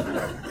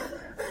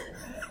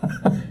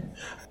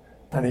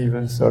 And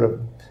even sort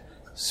of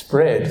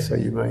spread, so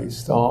you may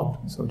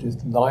start sort of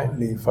just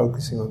lightly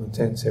focusing on the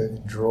tense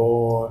area,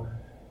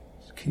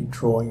 keep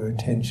drawing your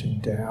attention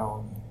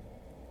down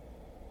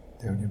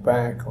your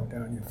back or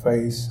down your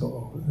face,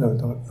 or no,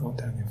 not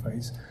down your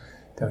face,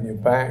 down your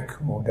back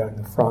or down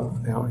the front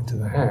and out into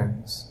the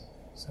hands.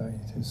 So you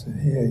just say,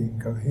 here, you can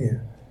go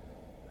here.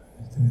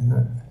 Just doing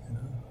that,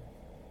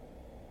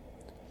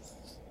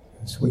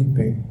 And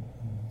sweeping.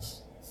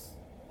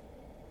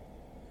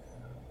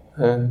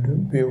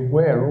 And be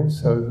aware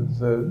also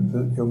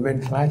that your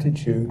mental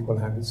attitude will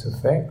have its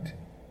effect.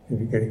 If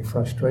you're getting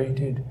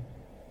frustrated,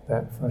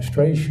 that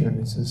frustration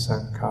is a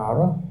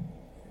sankhara.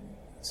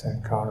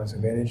 Sankharas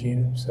have energy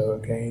in them. So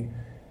again,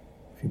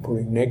 if you're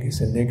putting it's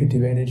a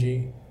negative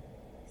energy,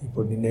 you're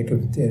putting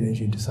negative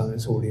energy into something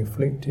that's already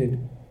afflicted,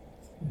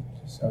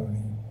 it just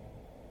only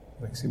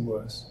makes it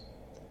worse.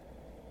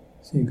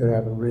 So you've got to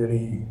have a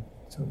really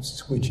sort of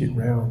switch it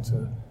round to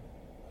a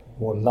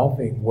more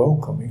loving,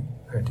 welcoming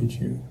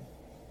attitude.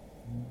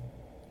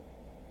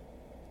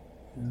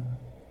 Yeah.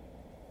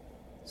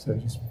 So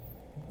just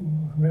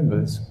remember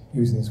this,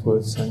 using this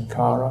word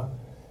sankhara,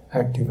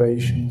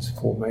 activations,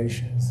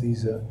 formations,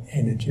 these are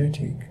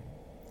energetic.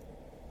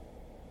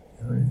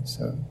 Right?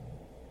 So,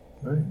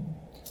 right?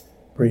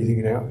 Breathing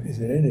it out is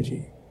an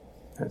energy.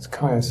 That's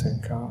kaya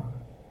sankhara.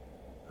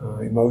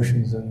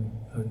 Emotions and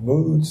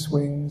mood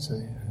swings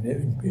and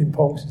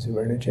impulses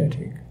are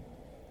energetic.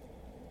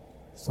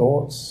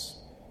 Thoughts,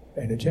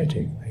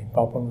 energetic. They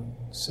bubble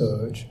and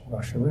surge,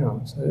 rush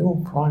around. So they're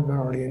all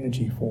primarily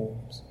energy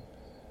forms.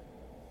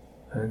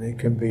 And they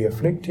can be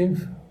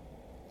afflictive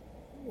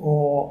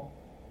or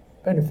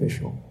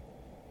beneficial.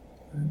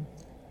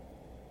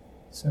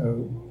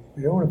 So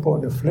we don't want to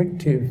put an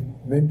afflictive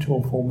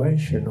mental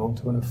formation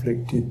onto an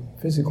afflicted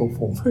physical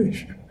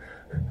formation.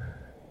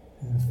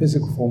 If the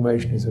physical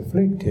formation is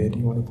afflicted,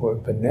 you want to put a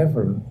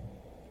benevolent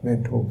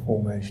mental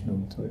formation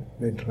onto it,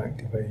 mental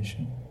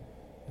activation.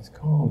 It's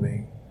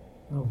calming,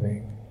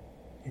 loving,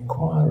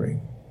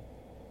 inquiring.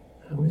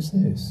 How is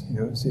this? You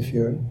know, as if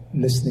you're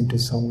listening to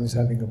someone who's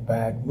having a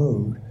bad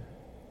mood.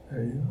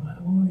 And you know,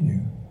 how are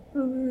you?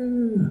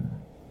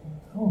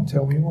 Oh,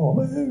 tell me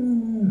more.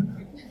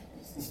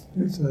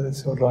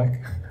 It's sort of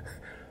like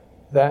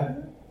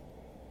that.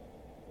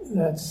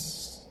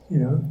 That's, you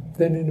know,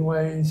 then in a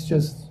way it's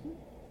just,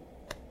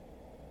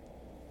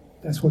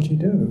 that's what you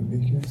do,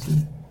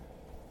 because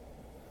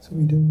that's what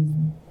we do with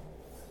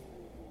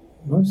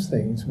most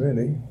things,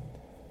 really.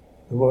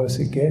 The worse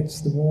it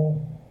gets, the more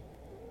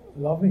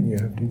loving you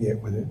have to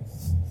get with it.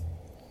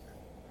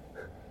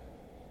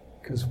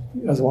 Because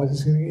otherwise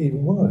it's going to get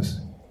even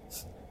worse.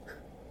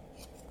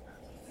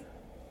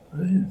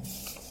 Right?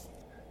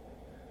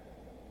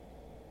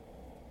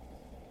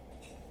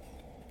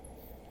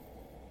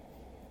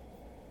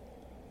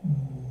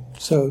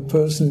 So the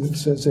person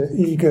says they're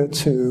eager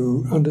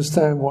to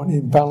understand what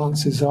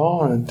imbalances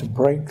are and to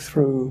break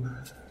through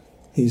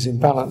these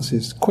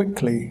imbalances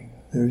quickly.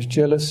 There is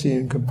jealousy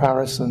and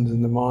comparisons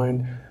in the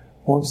mind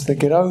once they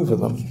get over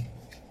them.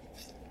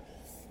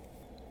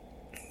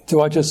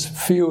 Do I just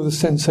feel the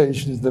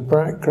sensations in the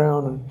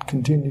background and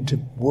continue to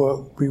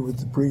be with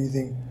the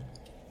breathing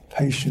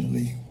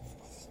patiently?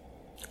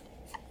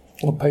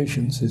 Well,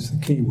 patience is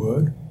the key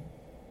word.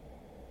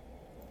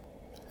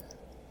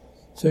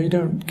 So you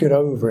don't get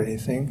over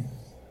anything.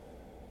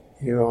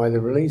 You either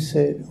release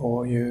it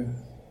or you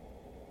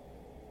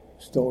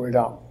store it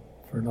up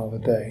for another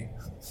day.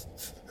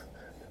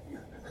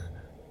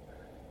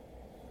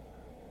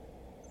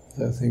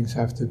 So things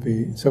have to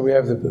be... So we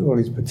have all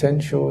these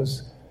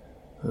potentials.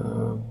 As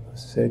I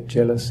said,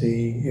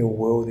 jealousy, ill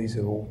will, these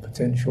are all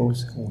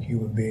potentials. All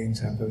human beings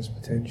have those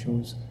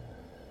potentials.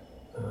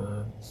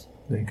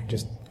 They can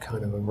just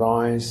kind of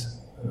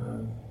arise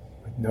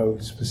with no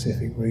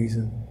specific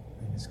reason.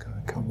 They just kind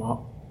of come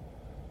up.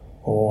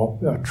 Or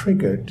are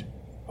triggered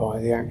by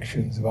the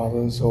actions of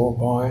others or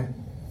by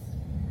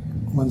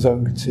one's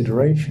own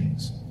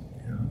considerations.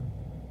 You know,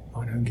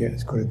 I don't get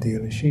as good a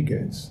deal as she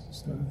gets,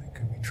 so it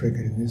can be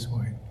triggered in this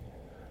way.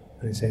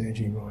 And its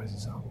energy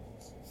rises up.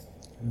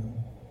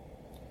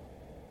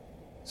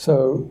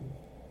 So,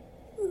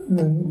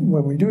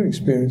 when we do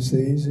experience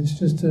these, it's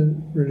just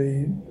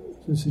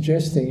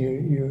suggesting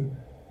you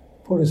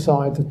put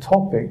aside the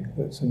topic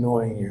that's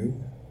annoying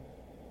you,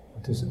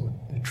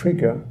 the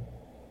trigger,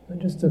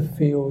 and just to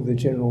feel the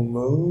general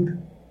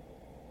mood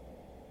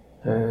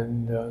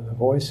and the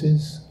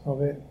voices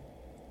of it.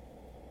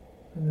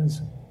 And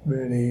there's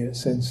really a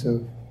sense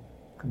of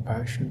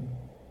compassion.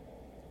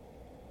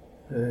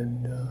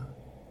 And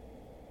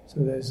so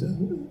there's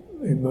an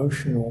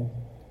emotional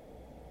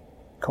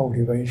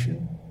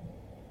cultivation,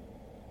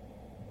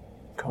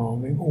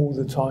 calming all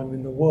the time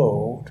in the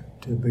world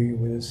to be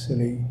with a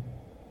silly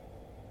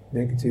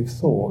negative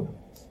thought,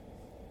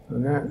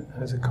 and that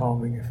has a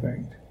calming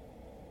effect.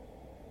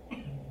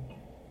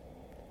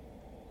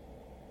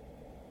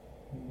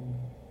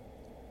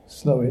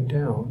 Slow it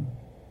down.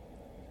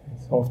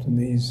 It's often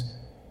these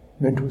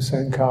mental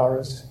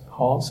sankharas,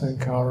 heart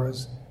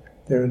sankharas,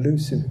 they're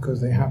elusive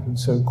because they happen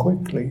so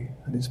quickly,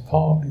 and it's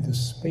partly the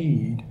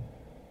speed,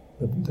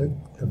 the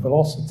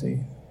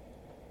velocity.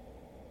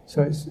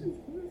 So it's,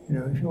 you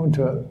know, if you want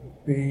to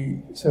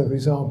be, so for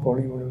example,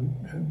 you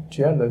want to be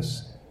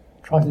jealous,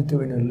 try to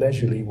do it in a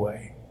leisurely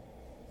way.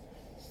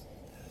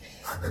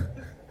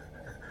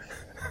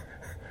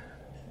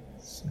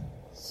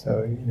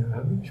 So, you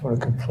know, if you want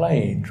to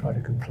complain, try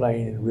to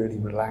complain in a really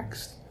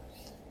relaxed,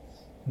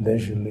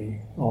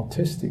 leisurely,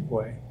 artistic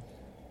way.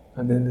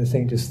 And then the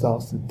thing just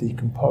starts to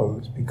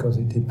decompose because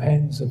it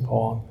depends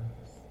upon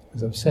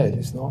as I've said,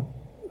 it's not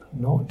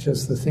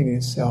just the thing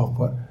itself,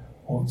 but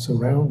what's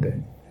around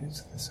it.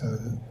 It's so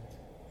that,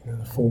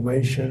 the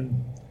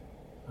formation.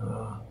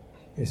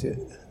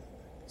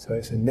 So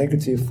it's a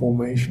negative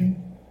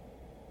formation,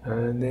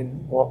 and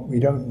then what we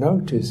don't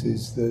notice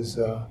is there's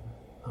a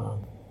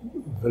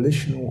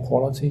volitional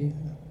quality.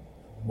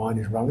 Mind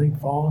is running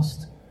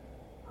fast.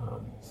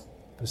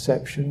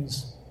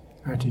 Perceptions,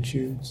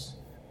 attitudes,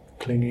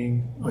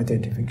 clinging,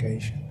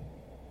 identification.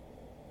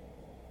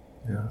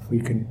 Now, if we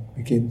can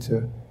begin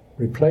to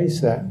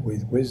replace that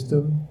with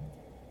wisdom,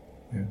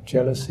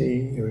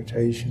 jealousy,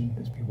 irritation,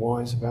 let's be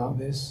wise about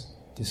this,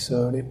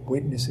 discern it,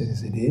 witness it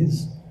as it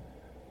is.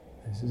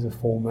 This is a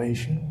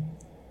formation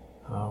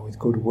with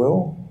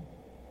goodwill,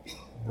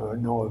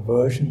 no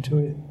aversion to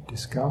it,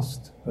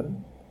 disgust, but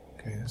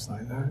okay, that's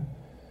like that.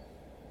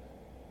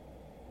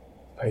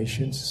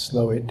 Patience,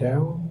 slow it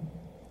down,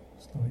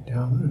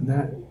 and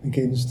that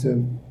begins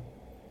to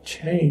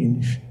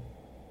change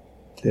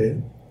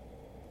the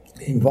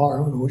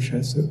environment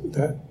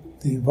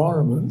the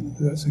environment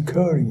that's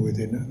occurring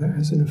within, and that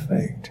has an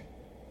effect.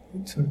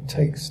 It sort of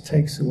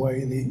takes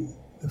away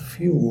the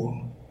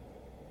fuel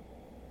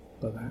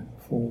for that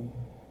form.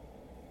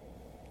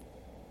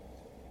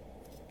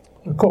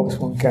 Of course,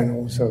 one can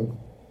also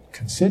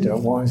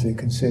wisely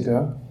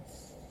consider,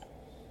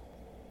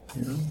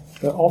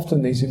 that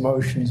often these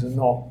emotions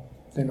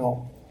they're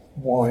not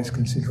wise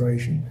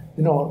consideration.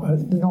 They're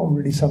not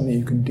really something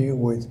you can deal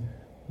with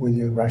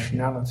your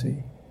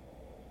rationality.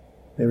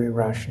 They're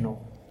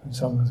irrational. And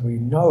sometimes we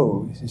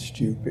know this is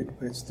stupid,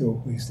 but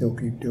we still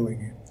keep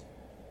doing it.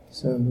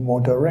 So the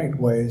more direct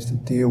way is to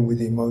deal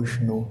with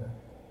emotional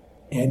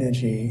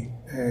energy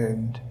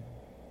and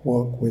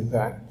work with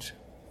that.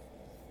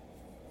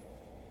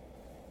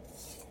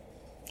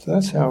 So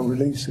that's how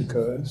release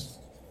occurs.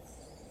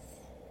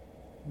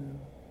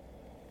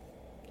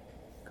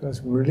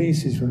 Because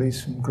release is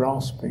release from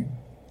grasping.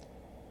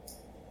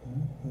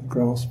 And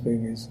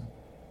grasping is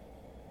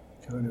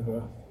kind of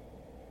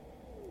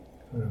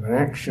an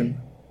action.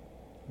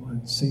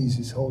 One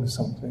seizes hold of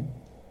something,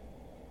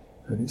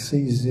 and it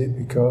seizes it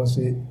because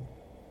it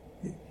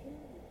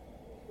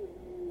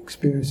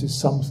experiences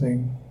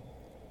something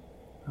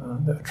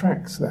that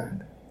attracts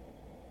that.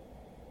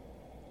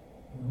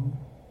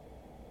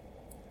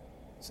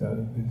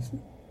 So there's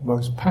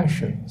most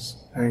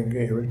passions, anger,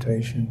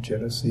 irritation,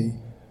 jealousy,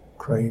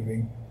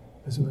 craving,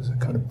 there's a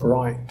kind of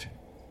bright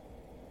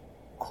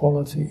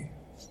quality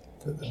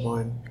that the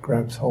mind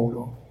grabs hold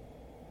of.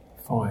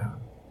 Fire.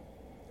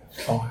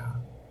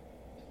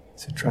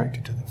 It's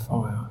attracted to the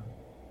fire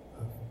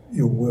of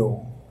ill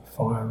will, the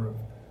fire of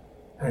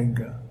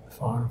anger, the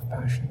fire of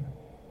passion.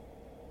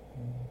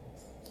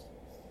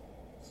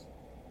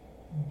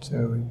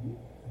 So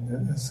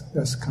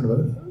that's kind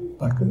of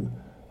like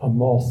a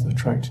moth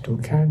attracted to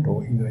a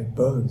candle, even though it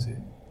burns it.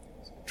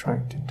 It's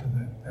attracted to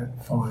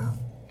that fire.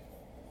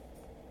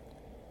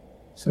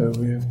 So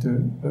we have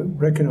to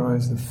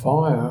recognize the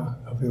fire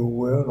of ill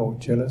will or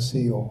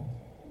jealousy or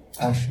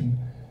passion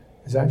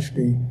is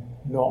actually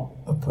not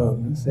a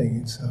permanent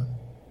thing.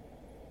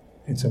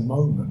 It's a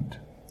moment.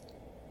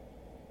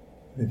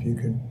 If you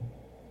can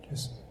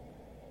just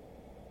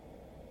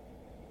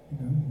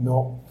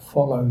not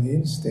follow the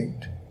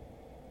instinct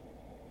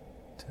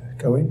to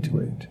go into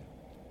it,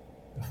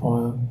 the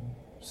fire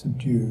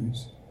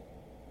subdues.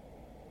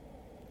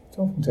 It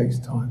often takes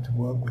time to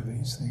work with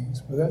these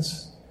things, but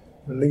that's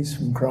release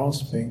from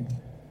grasping,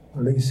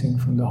 releasing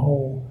from the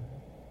whole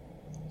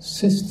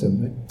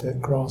system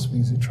that grasping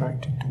is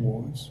attracted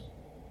towards.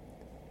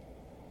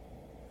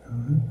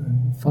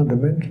 And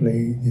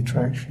fundamentally, the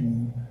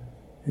attraction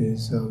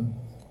is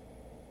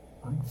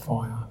like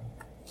fire.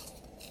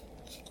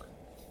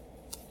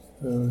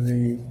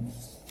 The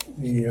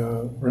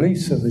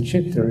release of the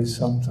citta is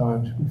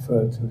sometimes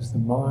referred to as the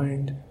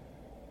mind,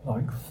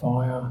 like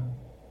fire,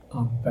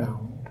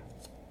 unbound.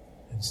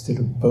 Instead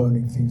of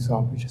burning things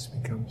up, it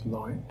just becomes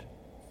light.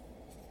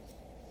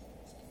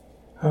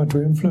 How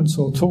to influence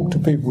or talk to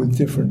people with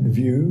different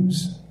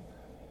views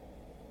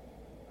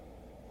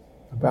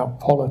about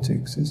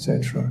politics,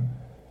 etc.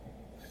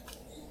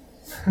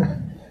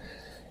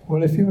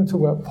 Well, if you want to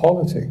talk about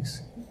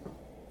politics,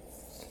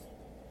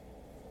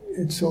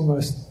 it's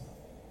almost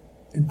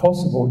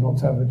impossible not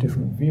to have a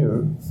different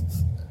view,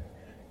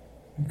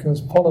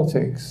 because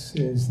politics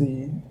is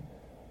the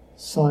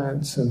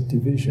science of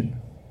division.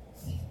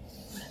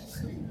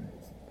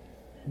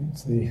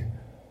 It's it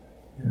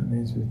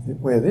means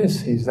we're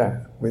this, he's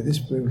that. We're this,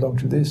 we belong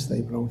to this,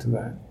 they belong to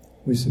that.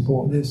 We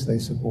support this, they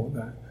support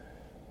that.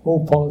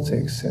 All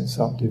politics sets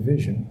up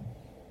division.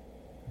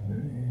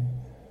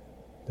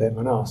 Them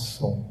and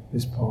us, or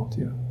this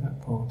party or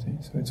that party.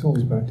 So it's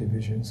always about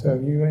division. So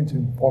if you enter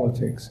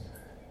politics,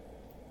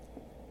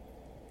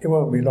 it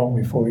won't be long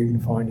before you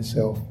can find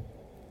yourself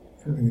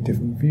having a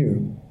different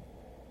view.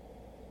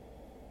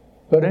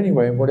 But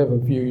anyway, whatever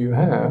view you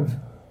have,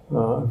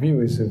 a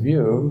view is a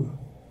view,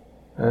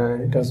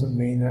 and it doesn't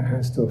mean that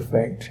has to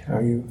affect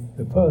how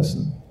the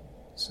person.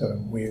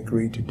 So we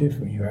agree to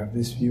differ. You have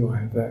this view, I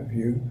have that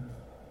view,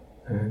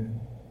 and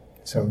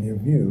It's only a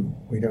view.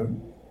 We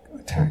don't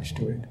attach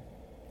to it.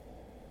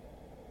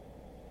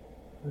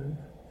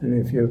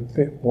 And if you're a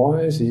bit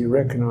wiser, you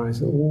recognize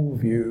that all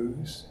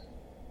views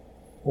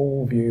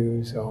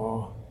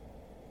are,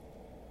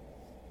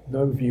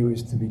 no view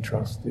is to be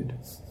trusted.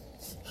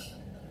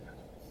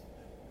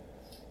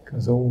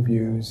 Because all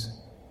views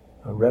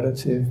are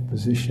relative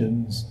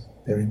positions,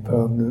 they're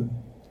impermanent,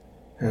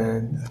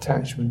 and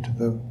attachment to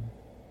them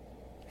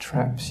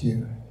traps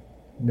you,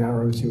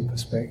 narrows your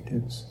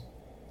perspectives,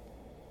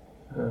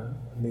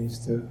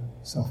 leads to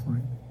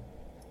suffering.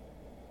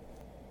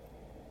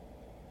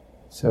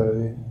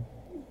 So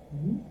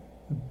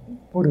the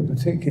Buddha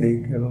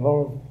particularly had a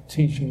lot of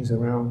teachings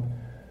around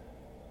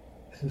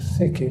the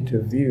thicket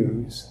of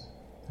views,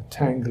 the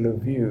tangle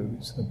of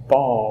views, the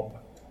barb,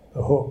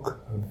 the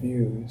hook of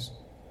views.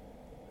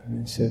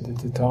 And he said that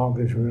the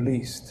Tathagata is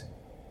released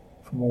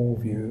from all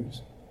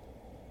views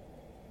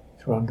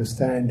through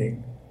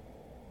understanding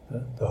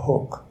the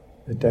hook,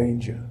 the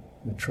danger,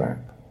 the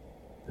trap,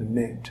 the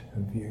net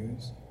of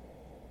views,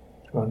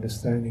 through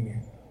understanding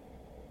it.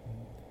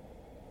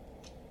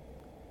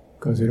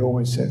 Because it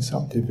always sets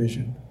up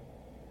division.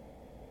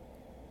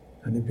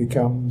 And it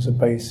becomes a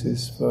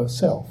basis for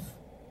self.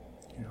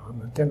 You know,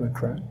 I'm a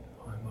Democrat,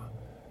 I'm a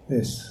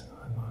this,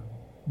 I'm a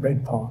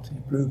red party,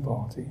 blue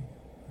party.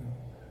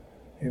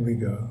 Here we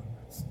go.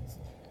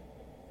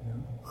 You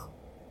know?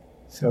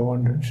 So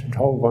one should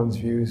hold one's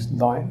views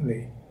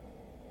lightly.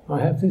 I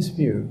have this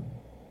view.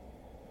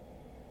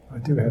 I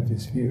do have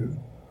this view.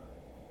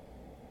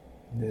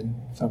 And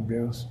then somebody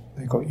else,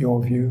 they got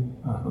your view.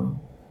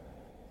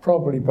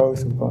 Probably both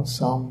have got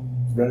some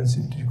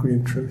relative degree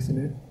of truth in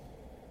it.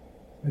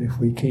 But if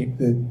we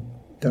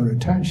don't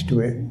attach to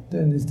it,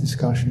 then this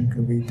discussion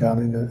can be done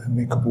in an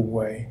amicable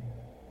way.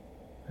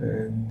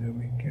 And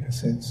we get a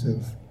sense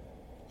of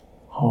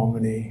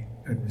harmony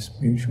and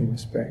mutual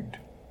respect.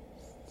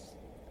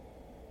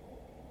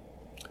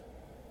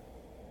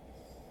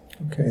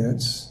 Okay,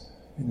 that's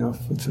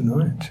enough for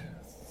tonight.